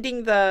 It's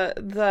finding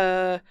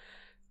the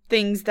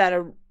things that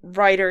a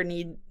writer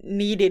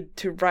needed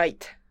to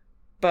write,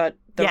 but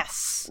the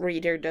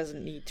reader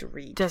doesn't need to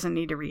read. Doesn't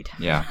need to read.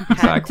 Yeah,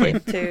 exactly.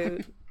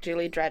 To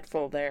Julie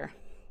Dreadful there.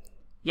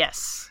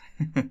 Yes.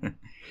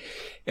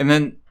 And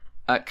then,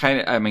 kind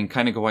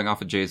of going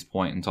off of Jay's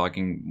point and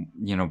talking,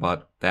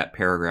 about that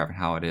paragraph and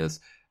how it is.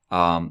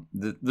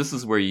 This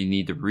is where you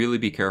need to really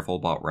be careful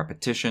about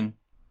repetition.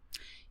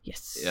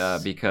 Yes.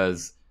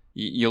 Because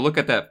you look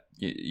at that,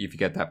 if you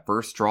get that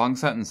first strong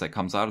sentence that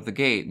comes out of the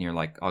gate, and you're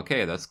like,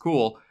 okay, that's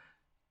cool,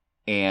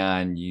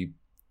 and you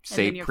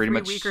say and then pretty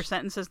much weaker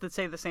sentences that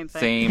say the same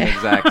thing. Same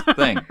exact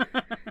thing.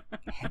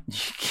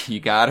 You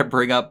got to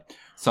bring up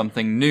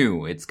something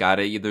new. It's got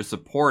to either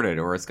support it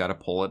or it's got to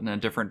pull it in a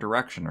different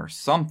direction or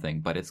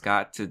something. But it's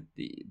got to,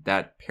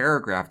 that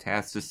paragraph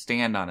has to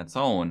stand on its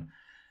own.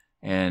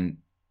 And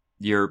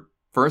your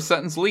first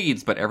sentence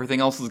leads, but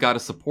everything else has got to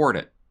support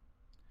it.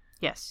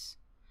 Yes.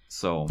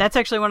 So that's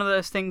actually one of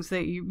those things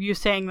that you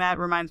saying that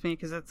reminds me,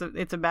 because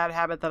it's a bad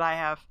habit that I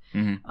have.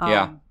 Mm-hmm.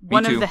 Yeah.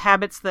 One of the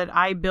habits that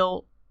I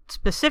built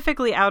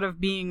specifically out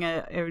of being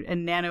a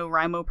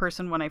NaNoWriMo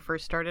person when I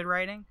first started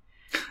writing,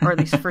 or at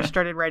least first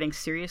started writing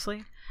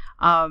seriously,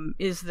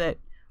 is that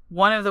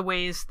one of the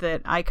ways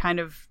that I kind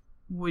of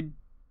would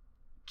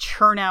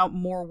churn out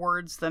more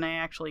words than I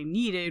actually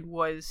needed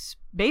was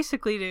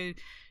basically to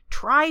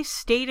try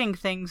stating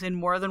things in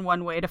more than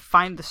one way to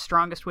find the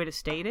strongest way to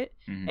state it,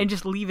 and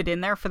just leave it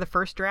in there for the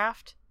first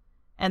draft,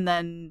 and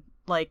then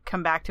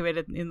come back to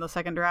it in the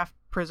second draft,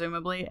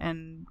 presumably,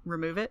 and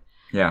remove it.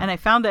 Yeah. And I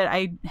found that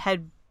I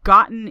had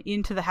gotten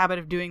into the habit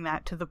of doing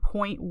that to the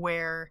point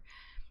where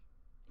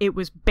it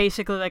was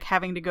basically like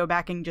having to go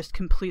back and just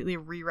completely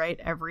rewrite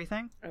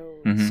everything. Oh.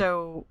 Mm-hmm.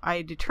 So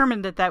I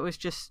determined that was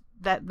just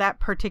that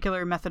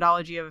particular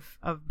methodology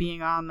of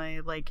being on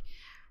the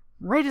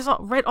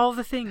write all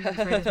the things,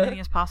 write as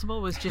many as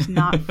possible, was just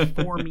not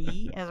for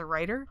me as a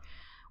writer,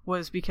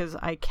 was because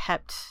I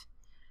kept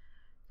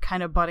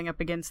kind of butting up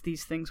against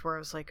these things where I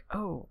was like,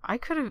 oh, I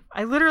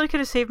literally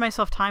could have saved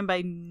myself time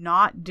by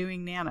not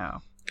doing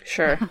Nano.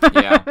 Sure.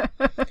 Yeah.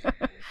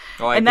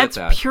 Oh, I and get that's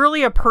that.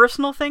 purely a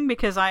personal thing,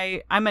 because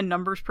I'm a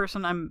numbers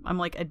person. I'm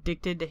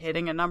addicted to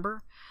hitting a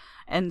number.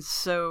 And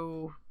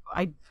so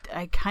I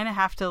kind of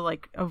have to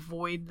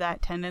avoid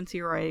that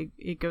tendency, or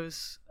it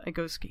goes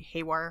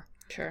haywire.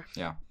 Sure.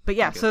 Yeah. But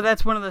yeah, so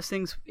that's one of those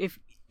things. If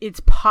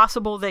it's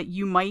possible that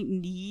you might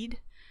need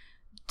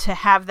to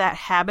have that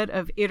habit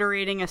of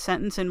iterating a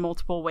sentence in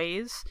multiple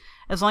ways,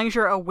 as long as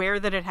you're aware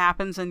that it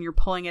happens and you're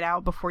pulling it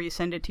out before you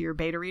send it to your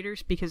beta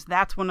readers, because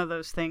that's one of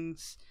those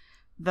things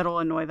that'll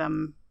annoy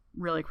them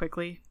really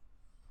quickly.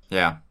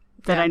 Yeah.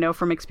 That I know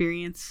from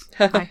experience.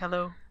 Hi,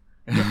 hello.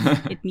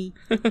 Yes, it's me.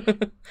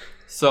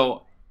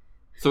 So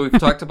we've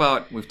talked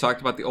about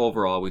the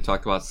overall. We've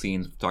talked about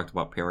scenes. We've talked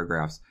about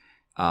paragraphs.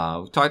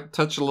 We've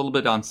touched a little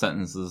bit on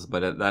sentences,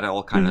 but that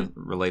all kind of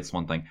relates to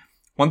one thing.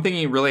 One thing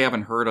you really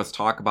haven't heard us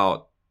talk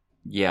about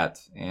yet,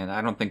 and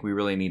I don't think we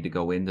really need to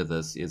go into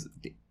this, is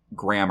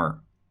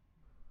grammar.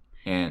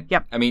 And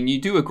yep. I mean,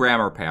 you do a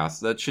grammar pass.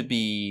 That should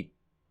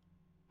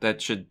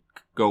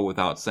go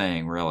without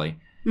saying, really.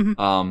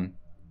 Mm-hmm.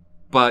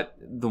 But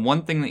the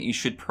one thing that you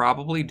should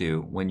probably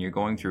do when you're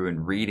going through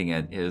and reading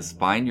it is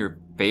find your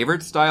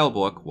favorite style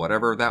book,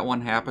 whatever that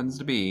one happens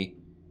to be.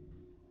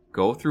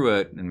 Go through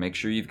it and make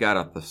sure you've got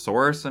a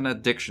thesaurus and a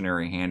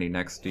dictionary handy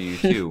next to you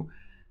too.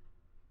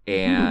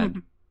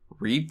 And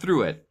read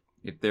through it.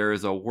 If there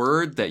is a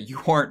word that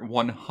you aren't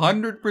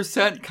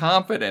 100%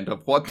 confident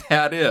of what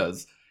that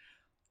is,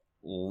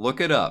 look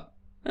it up.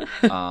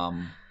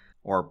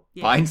 Or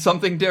find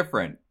something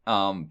different.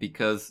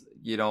 Because,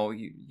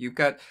 you've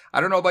got,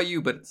 I don't know about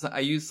you, but I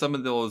use some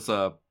of those,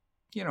 I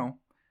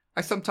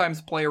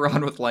sometimes play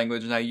around with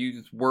language and I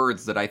use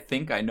words that I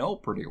think I know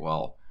pretty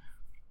well.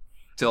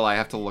 Till I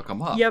have to look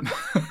them up. Yep.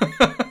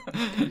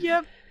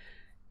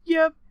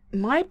 Yep.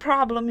 My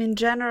problem in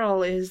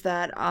general is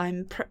that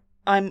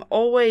I'm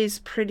always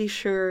pretty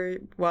sure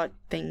what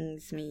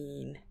things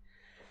mean.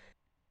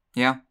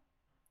 Yeah.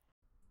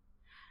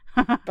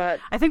 But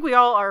I think we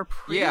all are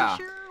pretty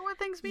sure what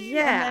things mean.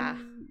 Yeah. And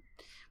then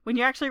when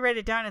you actually write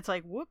it down, it's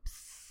like,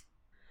 whoops.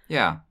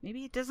 Yeah.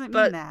 Maybe it doesn't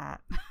mean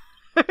that.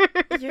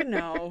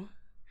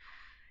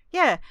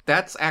 Yeah.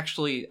 That's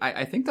actually,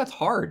 I think that's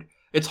hard.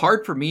 It's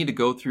hard for me to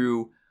go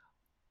through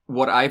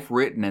what I've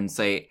written and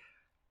say,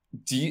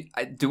 do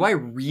I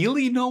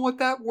really know what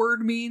that word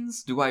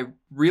means?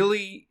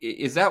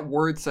 Is that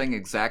word saying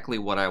exactly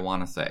what I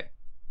want to say?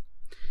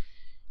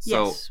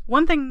 Yes. So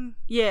one thing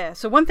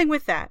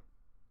with that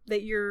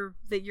you're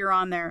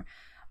on there,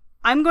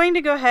 I'm going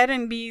to go ahead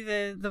and be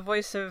the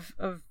voice of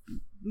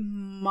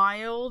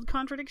mild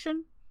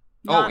contradiction.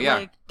 Not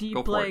like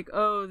deep, like,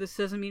 oh, this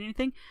doesn't mean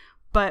anything.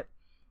 But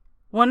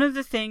one of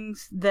the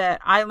things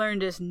that I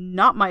learned is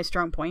not my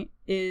strong point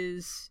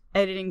is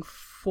editing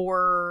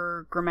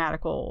for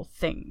grammatical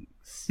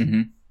things.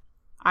 Mm-hmm.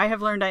 I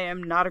have learned I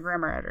am not a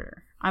grammar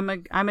editor. I'm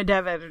a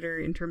dev editor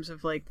in terms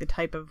of like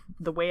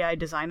the way I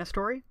design a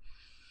story.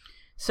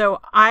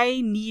 So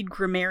I need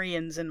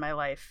grammarians in my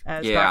life,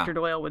 as Dr.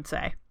 Doyle would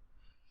say.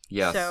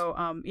 Yes.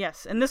 So,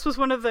 yes. And this was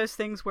one of those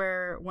things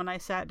where when I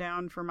sat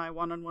down for my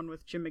one-on-one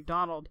with Jim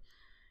McDonald,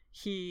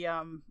 he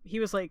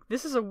was like,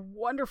 this is a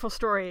wonderful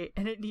story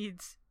and it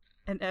needs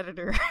an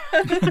editor.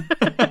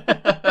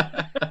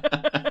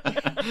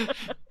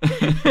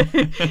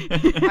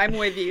 I'm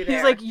with you there.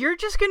 He's like, you're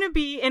just going to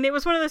be, and it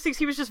was one of those things,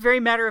 he was just very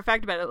matter of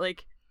fact about it.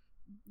 Like,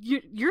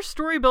 your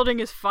story building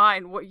is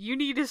fine. What you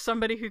need is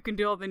somebody who can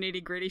do all the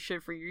nitty gritty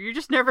shit for you. You're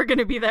just never going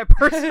to be that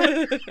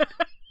person.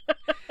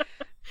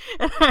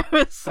 And I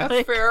was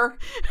That's fair.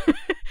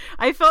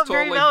 I felt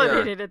totally very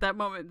validated at that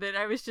moment that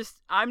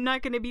I'm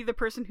not going to be the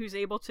person who's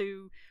able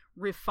to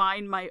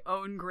refine my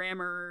own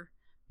grammar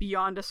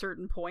beyond a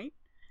certain point.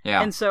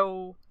 Yeah. And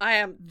so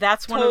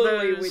that's totally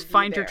one of those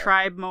find your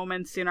tribe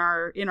moments in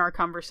our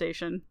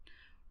conversation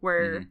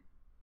where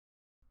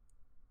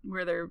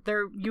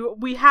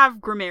we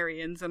have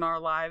grammarians in our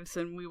lives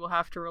and we will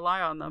have to rely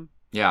on them.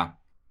 Yeah.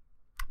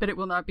 But it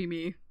will not be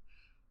me.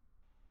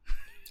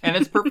 And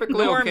it's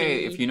perfectly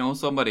okay if you know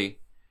somebody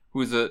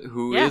who is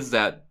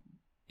a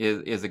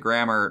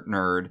grammar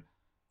nerd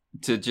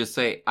to just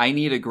say, I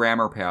need a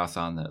grammar pass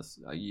on this.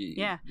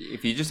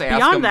 If you just ask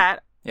beyond them,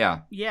 that,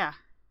 yeah.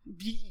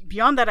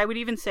 Beyond that, I would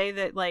even say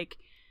that like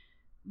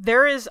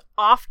there is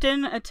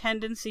often a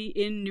tendency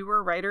in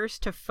newer writers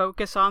to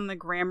focus on the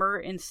grammar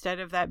instead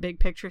of that big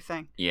picture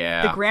thing.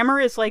 Yeah. The grammar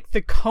is like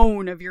the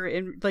cone of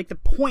like the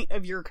point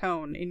of your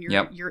cone in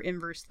your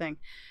inverse thing.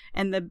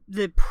 And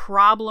the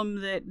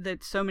problem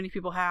that so many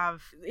people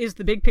have is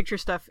the big picture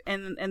stuff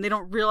and they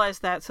don't realize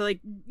that. So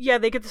like, yeah,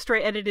 they get the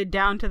story edited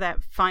down to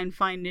that fine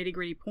nitty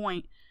gritty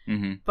point,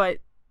 but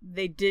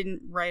they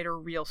didn't write a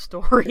real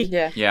story.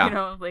 Yeah. You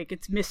know, like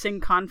it's missing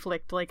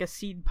conflict like a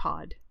seed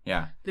pod.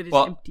 Yeah. That is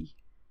empty.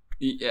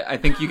 I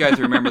think you guys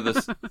remember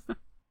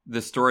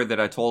this story that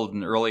I told in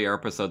an earlier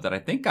episode that I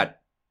think got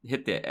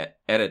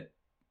edited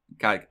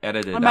I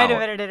out. might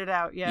have edited it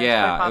out. Yeah.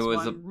 Yeah. It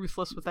was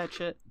ruthless with that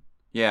shit.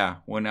 Yeah.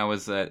 When I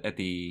was at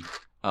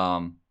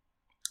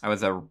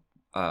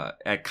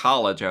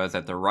college, I was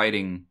at the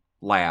writing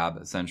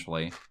lab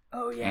essentially.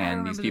 Oh yeah.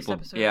 And these people,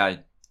 this yeah.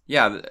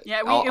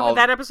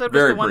 That episode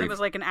was the one that was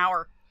like an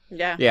hour.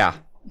 Yeah. Yeah.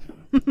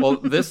 Well,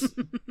 this.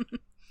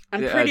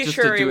 I'm pretty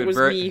sure it was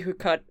me who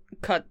cut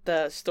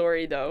the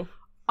story, though.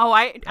 Oh,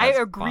 I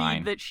agreed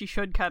fine. that she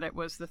should cut it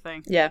was the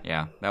thing. Yeah.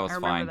 Yeah, that was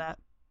fine. I remember that.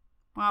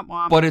 Womp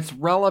womp. But it's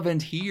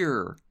relevant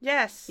here.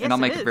 Yes. And I'll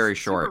make it very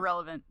short. Super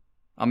relevant.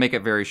 I'll make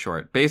it very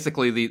short.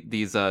 Basically,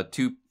 these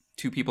two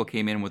people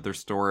came in with their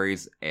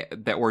stories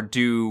that were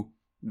due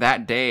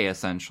that day,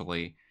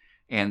 essentially,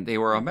 and they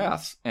were a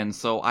mess. And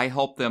so I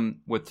helped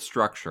them with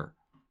structure.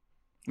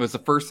 It was the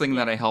first thing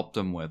that I helped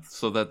them with,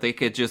 so that they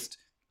could just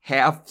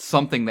have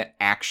something that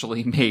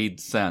actually made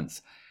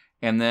sense.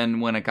 And then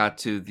when it got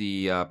to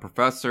the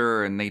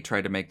professor and they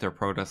tried to make their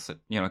protest,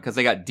 because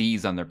they got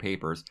D's on their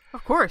papers.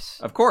 Of course.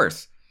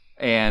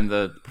 And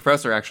the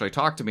professor actually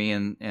talked to me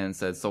and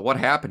said, so what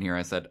happened here?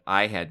 I said,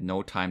 I had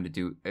no time to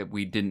do,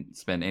 we didn't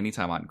spend any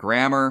time on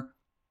grammar.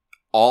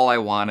 All I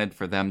wanted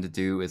for them to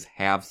do is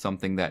have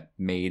something that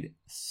made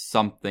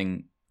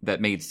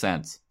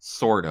sense,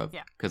 sort of.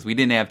 Yeah. Because we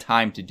didn't have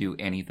time to do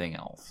anything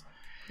else.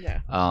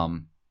 Yeah.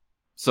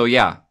 So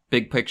yeah,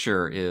 big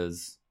picture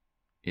is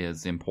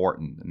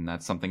important, and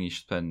that's something you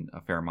should spend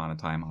a fair amount of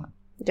time on.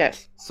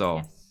 Yes.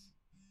 So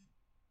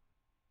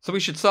we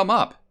should sum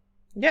up.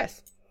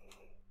 Yes.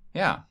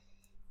 Yeah.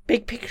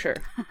 Big picture.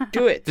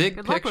 Do it. Big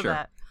Good picture. luck with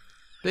that.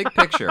 Big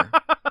picture.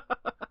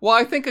 Well,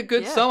 I think a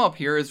good sum up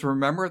here is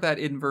remember that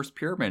inverse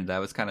pyramid that I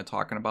was kind of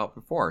talking about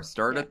before.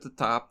 Start at the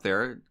top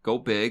there, go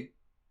big,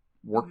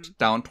 work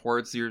down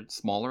towards your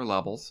smaller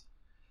levels.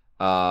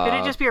 Could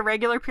it just be a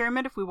regular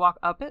pyramid if we walk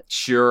up it?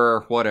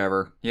 Sure,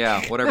 whatever.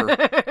 Yeah, whatever.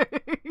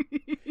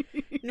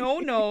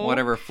 No.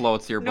 Whatever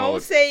floats your boat. No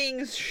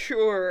saying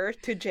sure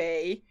to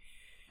Jay.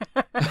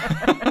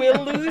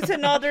 We'll lose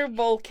another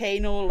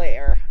volcano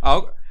layer.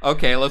 Oh,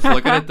 okay. Let's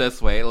look at it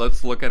this way.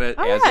 Let's look at it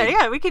as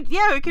we could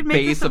make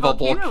base this of a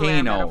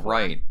volcano,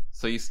 right?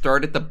 So you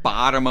start at the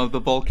bottom of the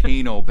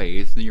volcano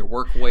base, and you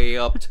work way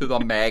up to the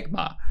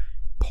magma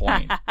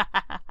point.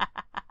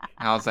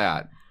 How's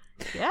that?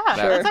 Yeah,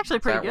 that's actually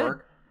pretty good.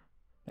 Work?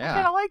 Yeah, I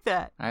kind of like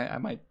that. I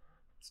might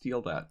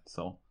steal that.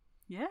 So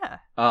yeah.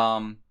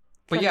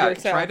 But From yeah,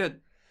 yourself. try to.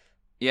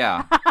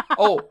 Yeah.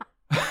 Oh.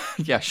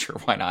 Yeah, sure.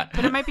 Why not?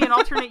 But it might be an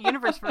alternate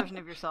universe version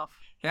of yourself.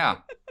 Yeah,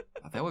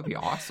 that would be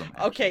awesome.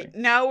 Actually. Okay,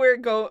 now we're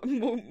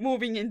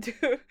moving into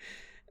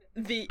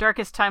the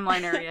darkest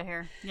timeline area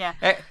here. Yeah.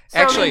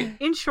 Actually,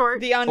 in short,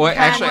 the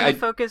I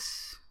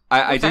focus.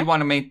 I did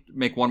want to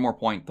make one more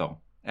point though.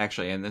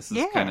 actually, and this is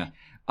Yeah. kind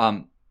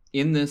of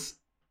in this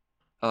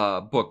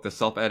book, The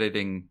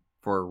Self-Editing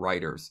for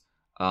Writers,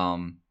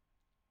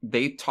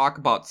 they talk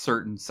about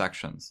certain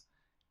sections,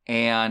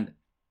 and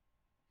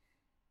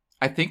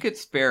I think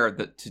it's fair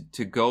that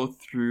to go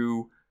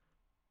through.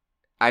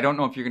 I don't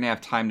know if you're going to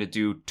have time to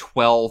do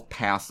 12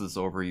 passes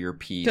over your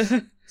piece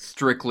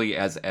strictly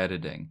as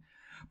editing.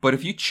 But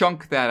if you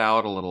chunk that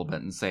out a little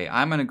bit and say,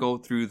 I'm going to go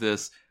through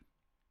this,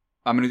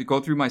 I'm going to go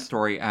through my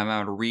story, I'm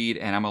going to read,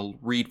 and I'm going to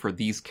read for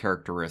these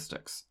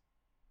characteristics.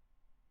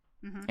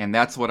 Mhm. And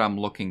that's what I'm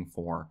looking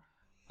for.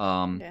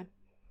 Yeah,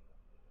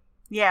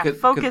 'Cause-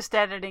 focused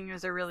editing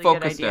is a really good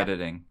Focused idea.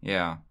 editing,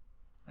 yeah.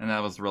 And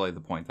that was really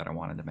the point that I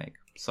wanted to make.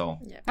 So,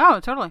 Oh,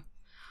 totally.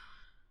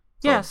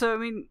 So- Yeah, so I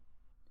mean,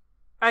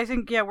 I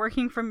think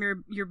working from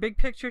your big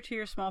picture to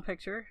your small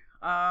picture,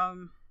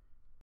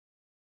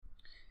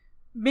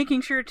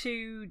 making sure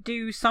to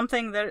do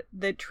something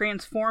that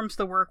transforms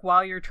the work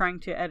while you're trying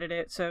to edit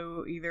it.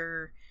 So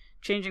either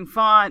changing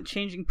font,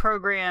 changing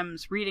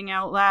programs, reading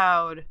out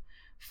loud,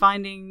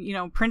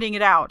 finding, printing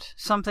it out,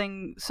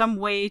 some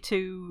way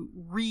to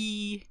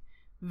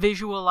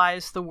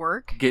visualize the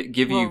work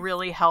will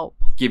really help.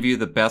 give you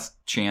the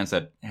best chance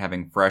at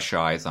having fresh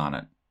eyes on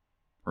it.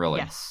 Really.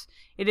 Yes.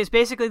 It is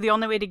basically the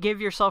only way to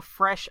give yourself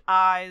fresh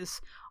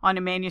eyes on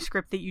a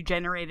manuscript that you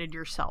generated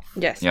yourself.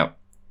 Yes. Yep.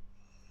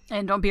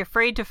 And don't be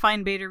afraid to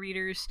find beta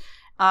readers.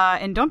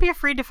 And don't be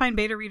afraid to find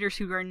beta readers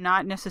who are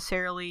not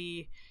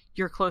necessarily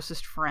your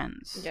closest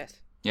friends. Yes.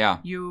 Yeah.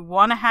 You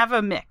want to have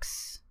a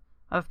mix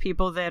of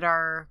people that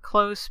are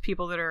close,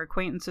 people that are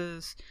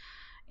acquaintances,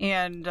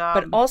 and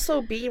But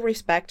also be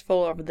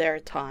respectful of their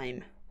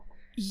time.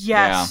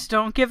 yes,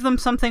 don't give them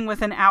something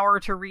with an hour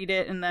to read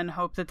it and then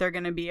hope that they're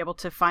going to be able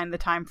to find the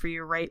time for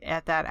you right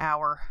at that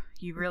hour.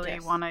 You really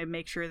Yes. want to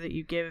make sure that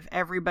you give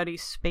everybody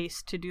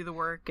space to do the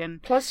work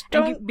and Plus, and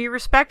don't be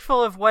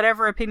respectful of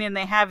whatever opinion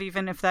they have,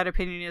 even if that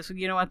opinion is,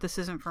 you know what, this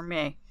isn't for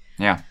me.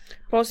 Yeah.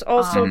 plus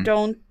also Um,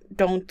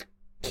 don't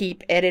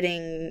keep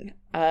editing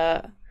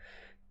a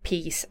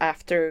piece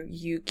after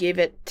you give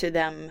it to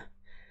them,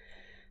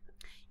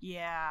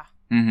 Yeah.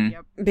 Mm-hmm.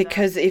 Yep.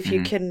 because if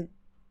you Mhm. can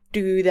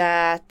do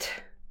that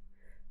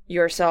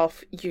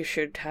yourself, you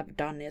should have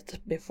done it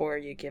before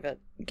you gave it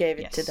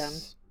to them.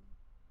 Yes.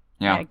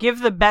 Yeah. Give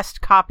the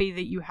best copy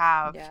that you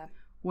have Yeah.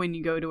 when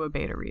you go to a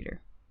beta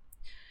reader.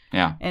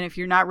 Yeah. And if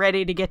you're not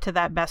ready to get to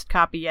that best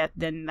copy yet,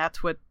 then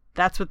that's what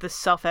this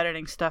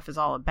self-editing stuff is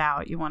all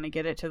about. You want to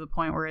get it to the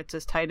point where it's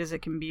as tight as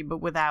it can be, but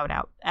without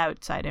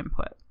outside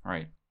input.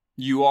 Right.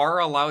 You are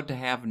allowed to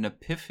have an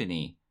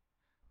epiphany.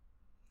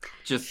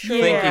 Just Yeah,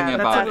 thinking that's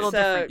about a it. little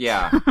different.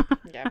 Yeah.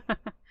 Yeah.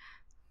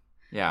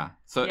 Yeah.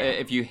 So Yeah.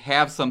 if you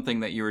have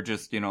something that you were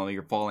just,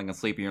 you're falling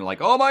asleep and you're like,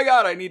 oh my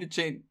God, I need to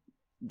change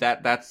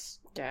that's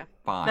Yeah.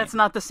 fine. That's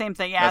not the same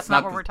thing. Yeah, That's that's not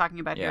not what the- we're talking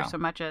about yeah. here so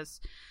much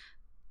as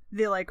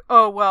they're like,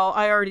 oh, well,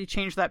 I already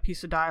changed that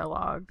piece of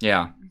dialogue,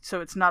 Yeah.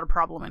 so it's not a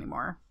problem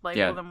anymore. Like,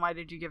 Yeah. well, then why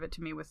did you give it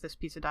to me with this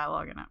piece of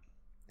dialogue in it?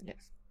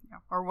 Yes.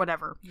 Or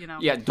whatever,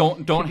 Yeah,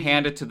 don't Could be-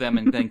 hand it to them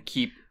and then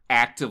keep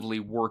actively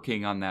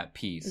working on that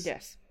piece.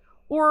 Yes.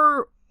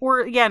 Or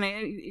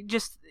again,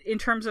 just in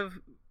terms of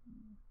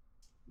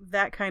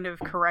that kind of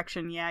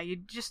correction, you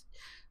just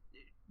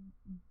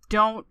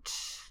don't.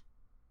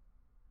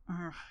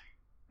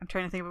 I'm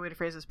trying to think of a way to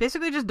phrase this.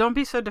 Basically, just don't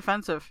be so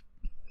defensive,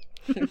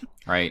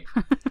 Right.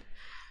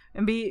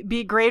 and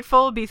be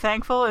grateful, be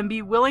thankful, and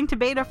be willing to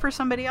beta for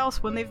somebody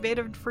else when they've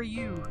betaed for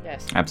you.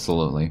 Yes.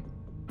 Absolutely.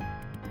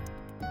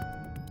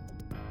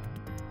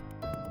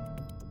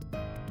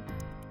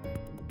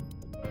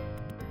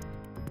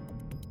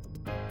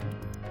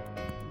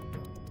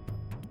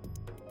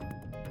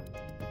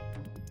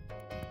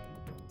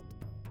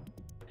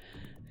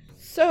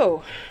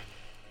 So,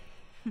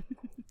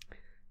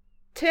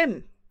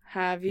 Tim,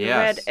 have you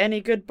Yes. read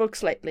any good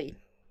books lately?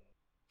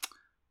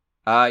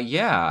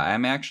 Yeah,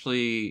 I'm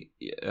actually,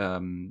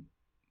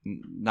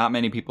 not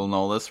many people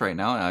know this right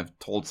now. I've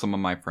told some of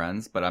my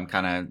friends, but I'm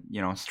kind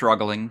of,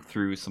 struggling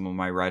through some of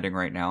my writing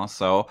right now.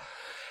 So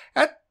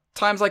at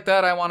times like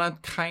that, I want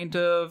to kind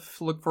of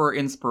look for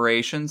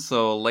inspiration.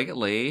 So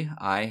lately,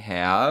 I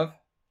have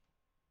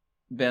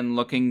been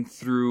looking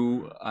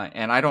through,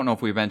 and I don't know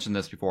if we've mentioned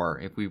this before.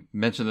 If we've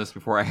mentioned this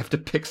before, I have to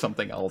pick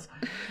something else.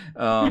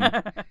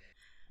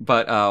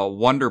 But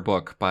Wonder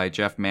Book by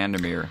Jeff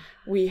Vandermeer.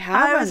 We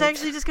haven't. I was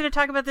actually just going to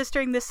talk about this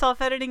during this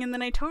self-editing, and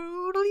then I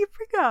totally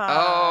forgot.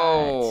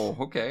 Oh,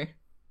 okay.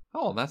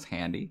 Oh, that's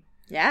handy.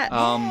 Yeah.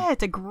 Yeah,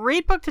 it's a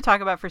great book to talk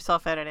about for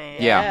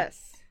self-editing. yeah.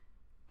 Yes.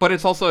 But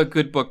it's also a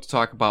good book to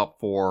talk about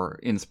for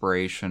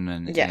inspiration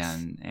and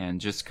Yes.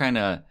 and just kind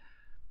of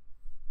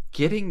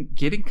getting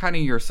kind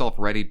of yourself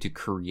ready to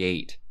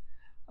create,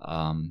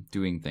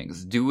 doing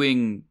things,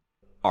 doing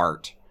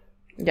art.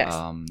 Yes.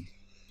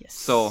 Yes.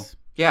 So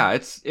yeah,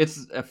 it's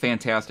a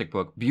fantastic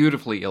book,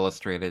 beautifully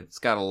illustrated. It's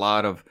got a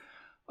lot of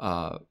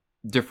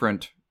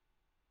different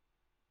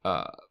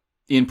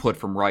input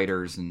from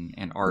writers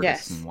and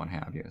artists Yes. and what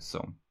have you.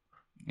 So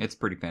it's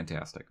pretty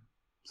fantastic.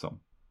 So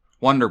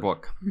Wonder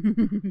Book.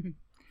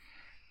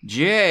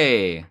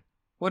 Jay,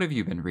 what have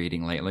you been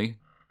reading lately?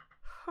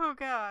 Oh,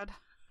 God.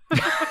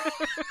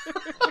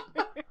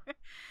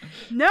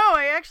 No,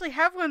 I actually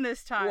have one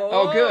this time. Whoa.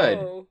 Oh, good.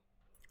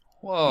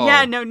 Whoa.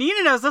 Yeah, no,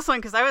 Nina knows this one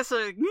because I was so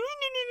like,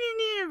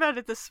 about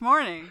it this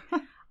morning.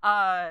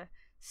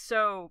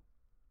 So,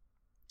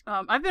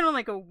 I've been on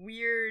like a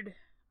weird,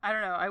 I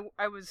don't know,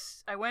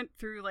 I went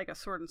through like a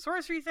sword and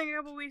sorcery thing a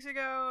couple weeks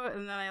ago,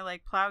 and then I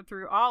like plowed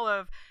through all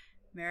of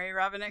Mary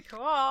Robinette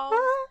Kowal's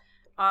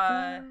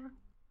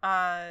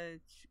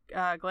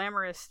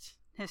glamorous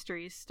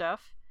histories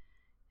stuff.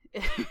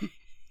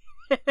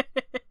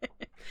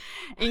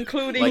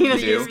 Including Like the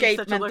you do.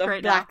 escapement of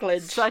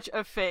Blackledge. Such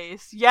a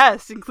face.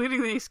 Yes,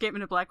 including the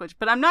escapement of Blackledge.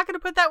 But I'm not going to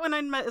put that one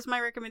in as my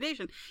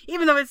recommendation,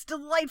 even though it's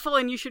delightful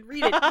and you should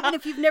read it. Even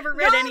if you've never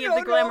read any of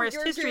the glamorous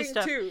history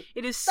stuff.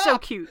 It is so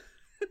cute.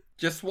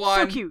 Just one.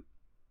 So cute.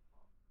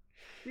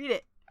 Read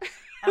it.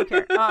 I don't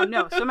care.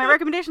 No, so my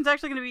recommendation is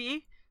actually going to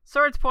be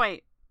Swords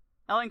Point,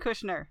 Ellen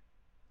Kushner.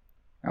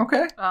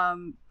 Okay.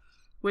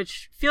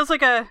 Which feels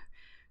like a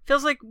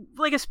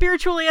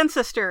spiritual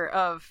ancestor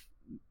of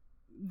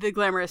the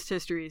glamorous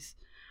histories,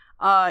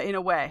 in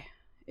a way.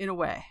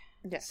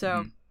 Yeah.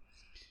 So,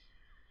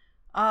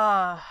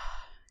 God,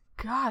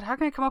 how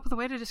can I come up with a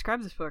way to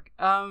describe this book?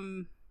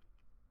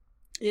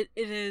 It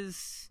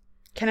is.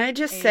 Can I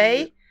just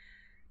say,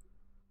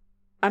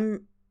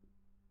 I'm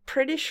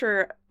pretty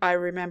sure I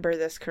remember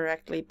this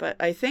correctly, but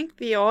I think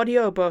the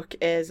audiobook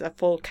is a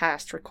full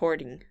cast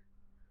recording.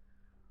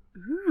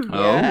 Ooh,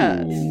 Oh.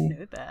 Yes. I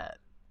know that.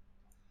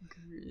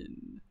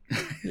 Grin.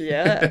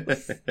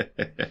 Yes.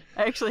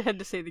 I actually had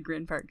to say the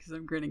grin part because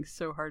I'm grinning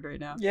so hard right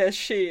now. Yes,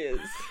 she is.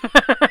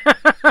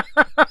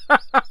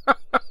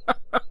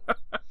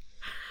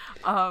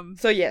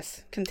 So yes,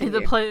 I had continue.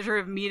 the pleasure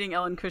of meeting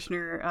Ellen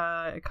Kushner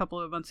a couple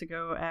of months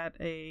ago at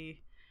a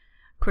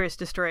Queers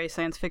Destroy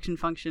science fiction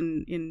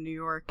function in New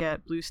York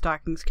at Blue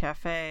Stockings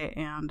Cafe,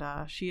 and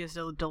she is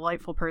a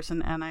delightful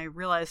person, and I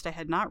realized I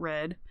had not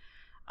read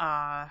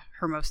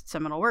her most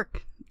seminal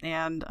work,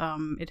 and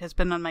it has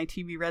been on my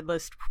TV read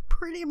list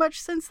pretty much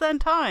since then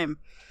time.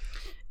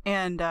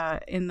 And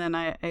then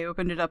I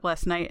opened it up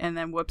last night, and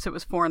then whoops, it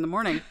was 4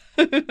 a.m.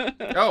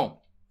 Oh.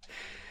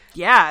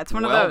 Yeah, it's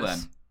one of Well,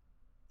 those. then.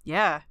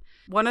 Yeah.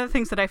 One of the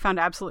things that I found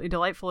absolutely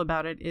delightful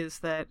about it is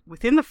that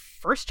within the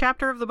first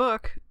chapter of the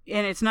book,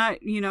 and it's not,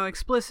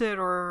 explicit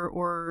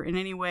or in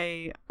any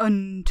way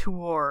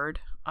untoward,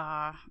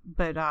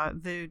 but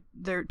the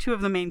two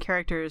of the main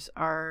characters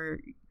are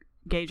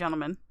gay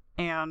gentlemen,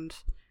 and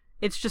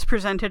it's just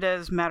presented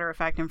as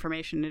matter-of-fact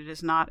information. It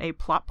is not a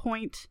plot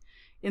point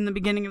in the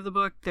beginning of the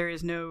book. There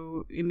is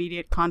no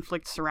immediate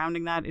conflict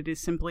surrounding that. It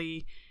is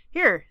simply,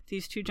 here,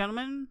 these two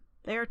gentlemen,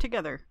 they are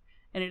together,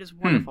 and it is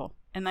wonderful.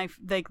 And I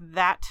like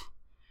that.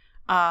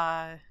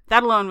 That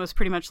alone was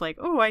pretty much like,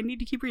 oh, I need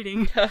to keep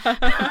reading. But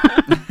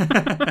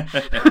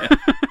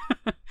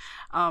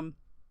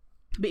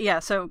yeah,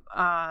 so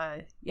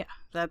yeah,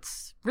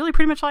 that's really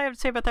pretty much all I have to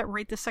say about that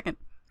right this second.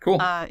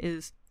 Cool.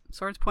 Is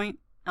Swords Point,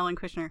 Ellen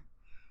Kushner.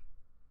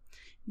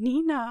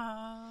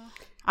 Nina,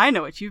 I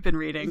know what you've been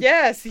reading.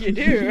 Yes, you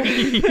do.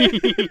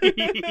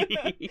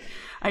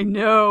 I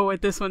know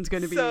what this one's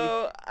going to be.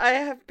 So I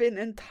have been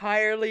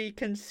entirely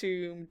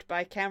consumed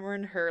by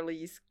Cameron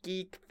Hurley's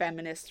geek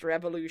feminist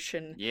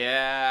revolution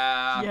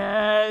Yeah.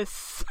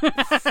 Yes.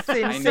 since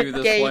I knew it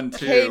this one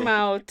too. came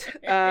out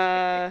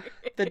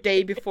the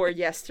day before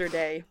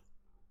yesterday,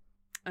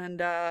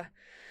 and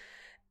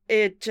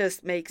it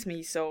just makes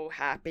me so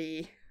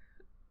happy.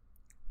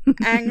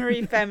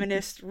 Angry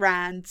feminist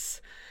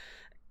rants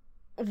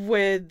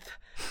with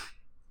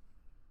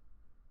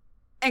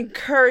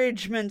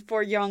encouragement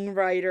for young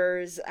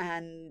writers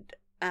and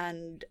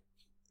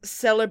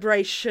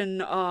celebration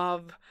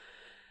of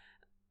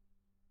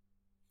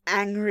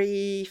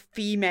angry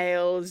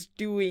females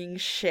doing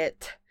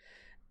shit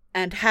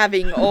and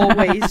having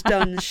always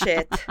done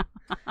shit.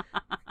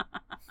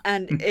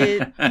 And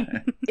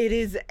it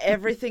is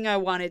everything I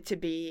want it to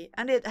be,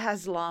 and it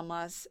has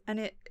llamas,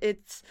 and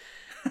it's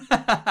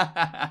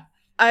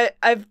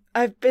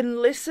I've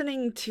been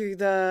listening to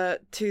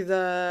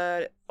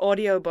the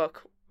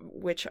audiobook,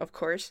 which of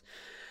course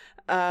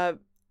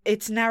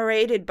it's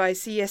narrated by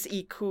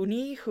C.S.E.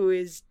 Cooney, who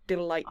is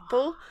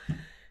delightful.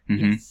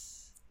 Mm-hmm.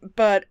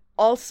 But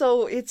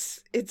also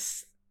it's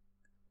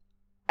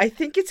I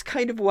think it's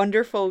kind of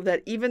wonderful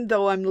that even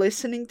though I'm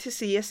listening to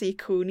C.S.E.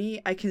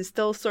 Cooney, I can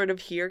still sort of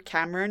hear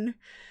Cameron,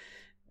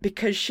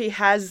 because she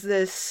has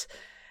this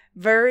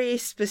very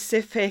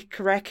specific,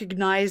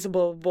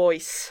 recognizable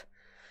voice.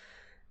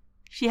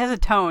 She has a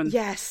tone.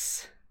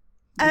 Yes.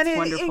 It's And it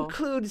wonderful.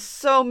 includes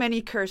so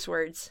many curse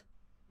words.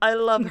 I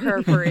love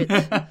her for it.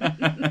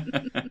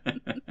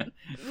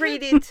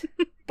 Read it.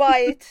 Buy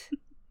it.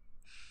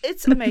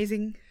 It's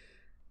amazing.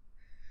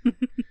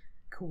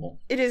 Cool.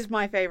 It is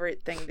my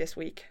favorite thing this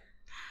week.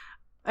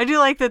 I do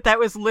like that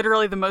was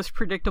literally the most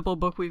predictable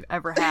book we've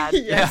ever had.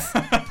 Yes.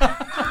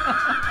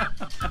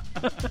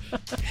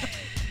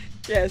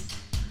 Yes.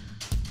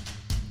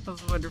 That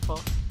was wonderful.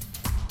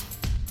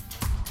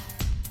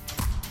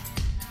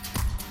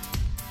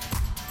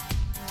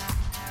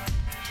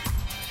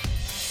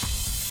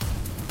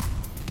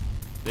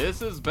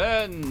 This has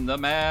been the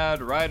Mad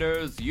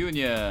Writers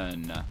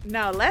Union.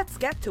 Now let's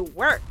get to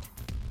work.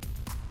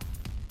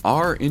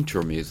 Our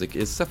intro music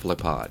is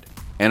Cephalopod,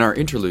 and our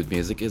interlude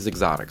music is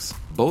Exotics,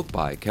 both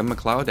by Ken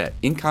MacLeod at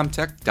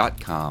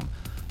Incomtech.com,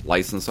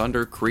 licensed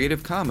under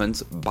Creative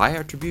Commons by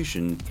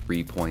Attribution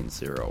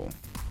 3.0.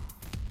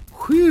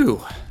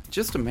 Whew!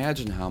 Just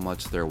imagine how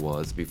much there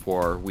was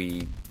before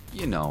we,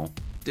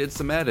 did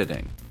some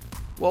editing.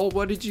 Well,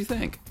 what did you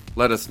think?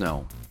 Let us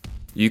know.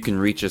 You can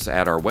reach us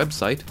at our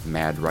website,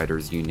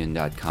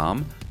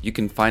 madwritersunion.com. You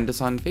can find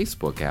us on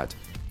Facebook at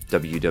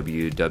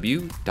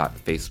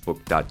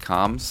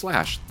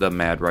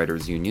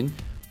www.facebook.com/themadwritersunion.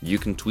 You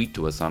can tweet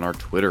to us on our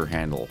Twitter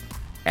handle,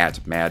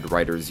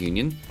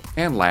 @madwritersunion.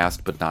 And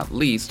last but not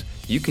least,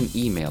 you can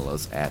email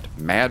us at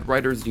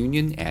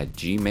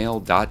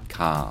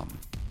madwritersunion@gmail.com.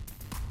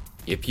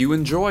 If you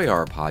enjoy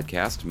our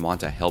podcast and want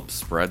to help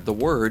spread the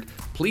word,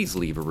 please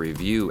leave a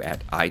review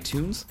at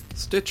iTunes,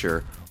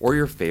 Stitcher, or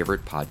your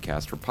favorite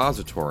podcast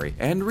repository.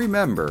 And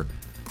remember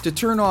to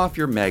turn off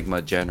your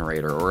magma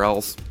generator or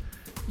else,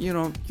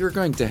 you're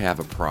going to have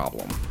a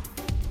problem.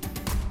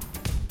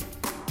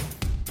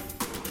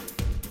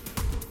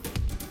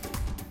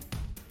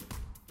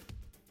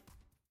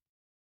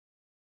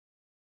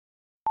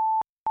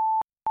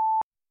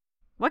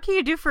 What can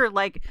you do for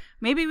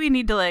maybe we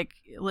need to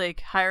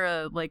hire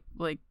a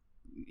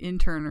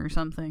intern or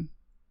something.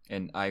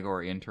 An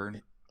Igor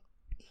intern?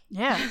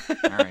 Yeah.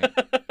 All right.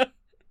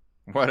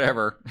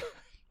 Whatever.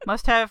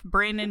 Must have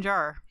brain in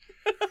jar.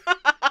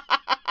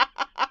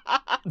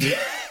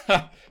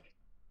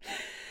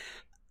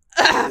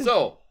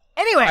 So,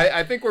 anyway,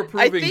 I think we're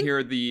proving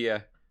here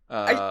the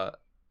oxygen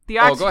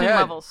go ahead.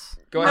 levels.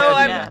 Go No,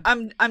 ahead.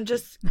 I'm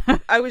just.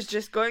 I was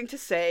just going to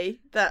say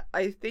that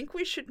I think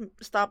we should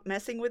stop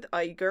messing with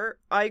Igor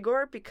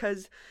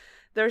because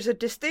there's a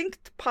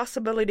distinct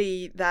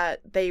possibility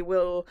that they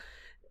will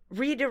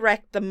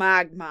redirect the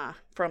magma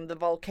from the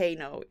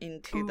volcano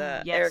into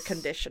the air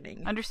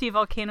conditioning. Undersea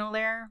volcano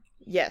layer.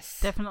 Yes.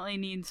 Definitely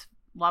needs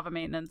lava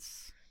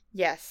maintenance.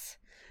 Yes.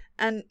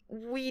 And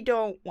we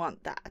don't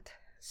want that.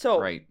 So,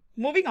 Right.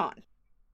 moving on.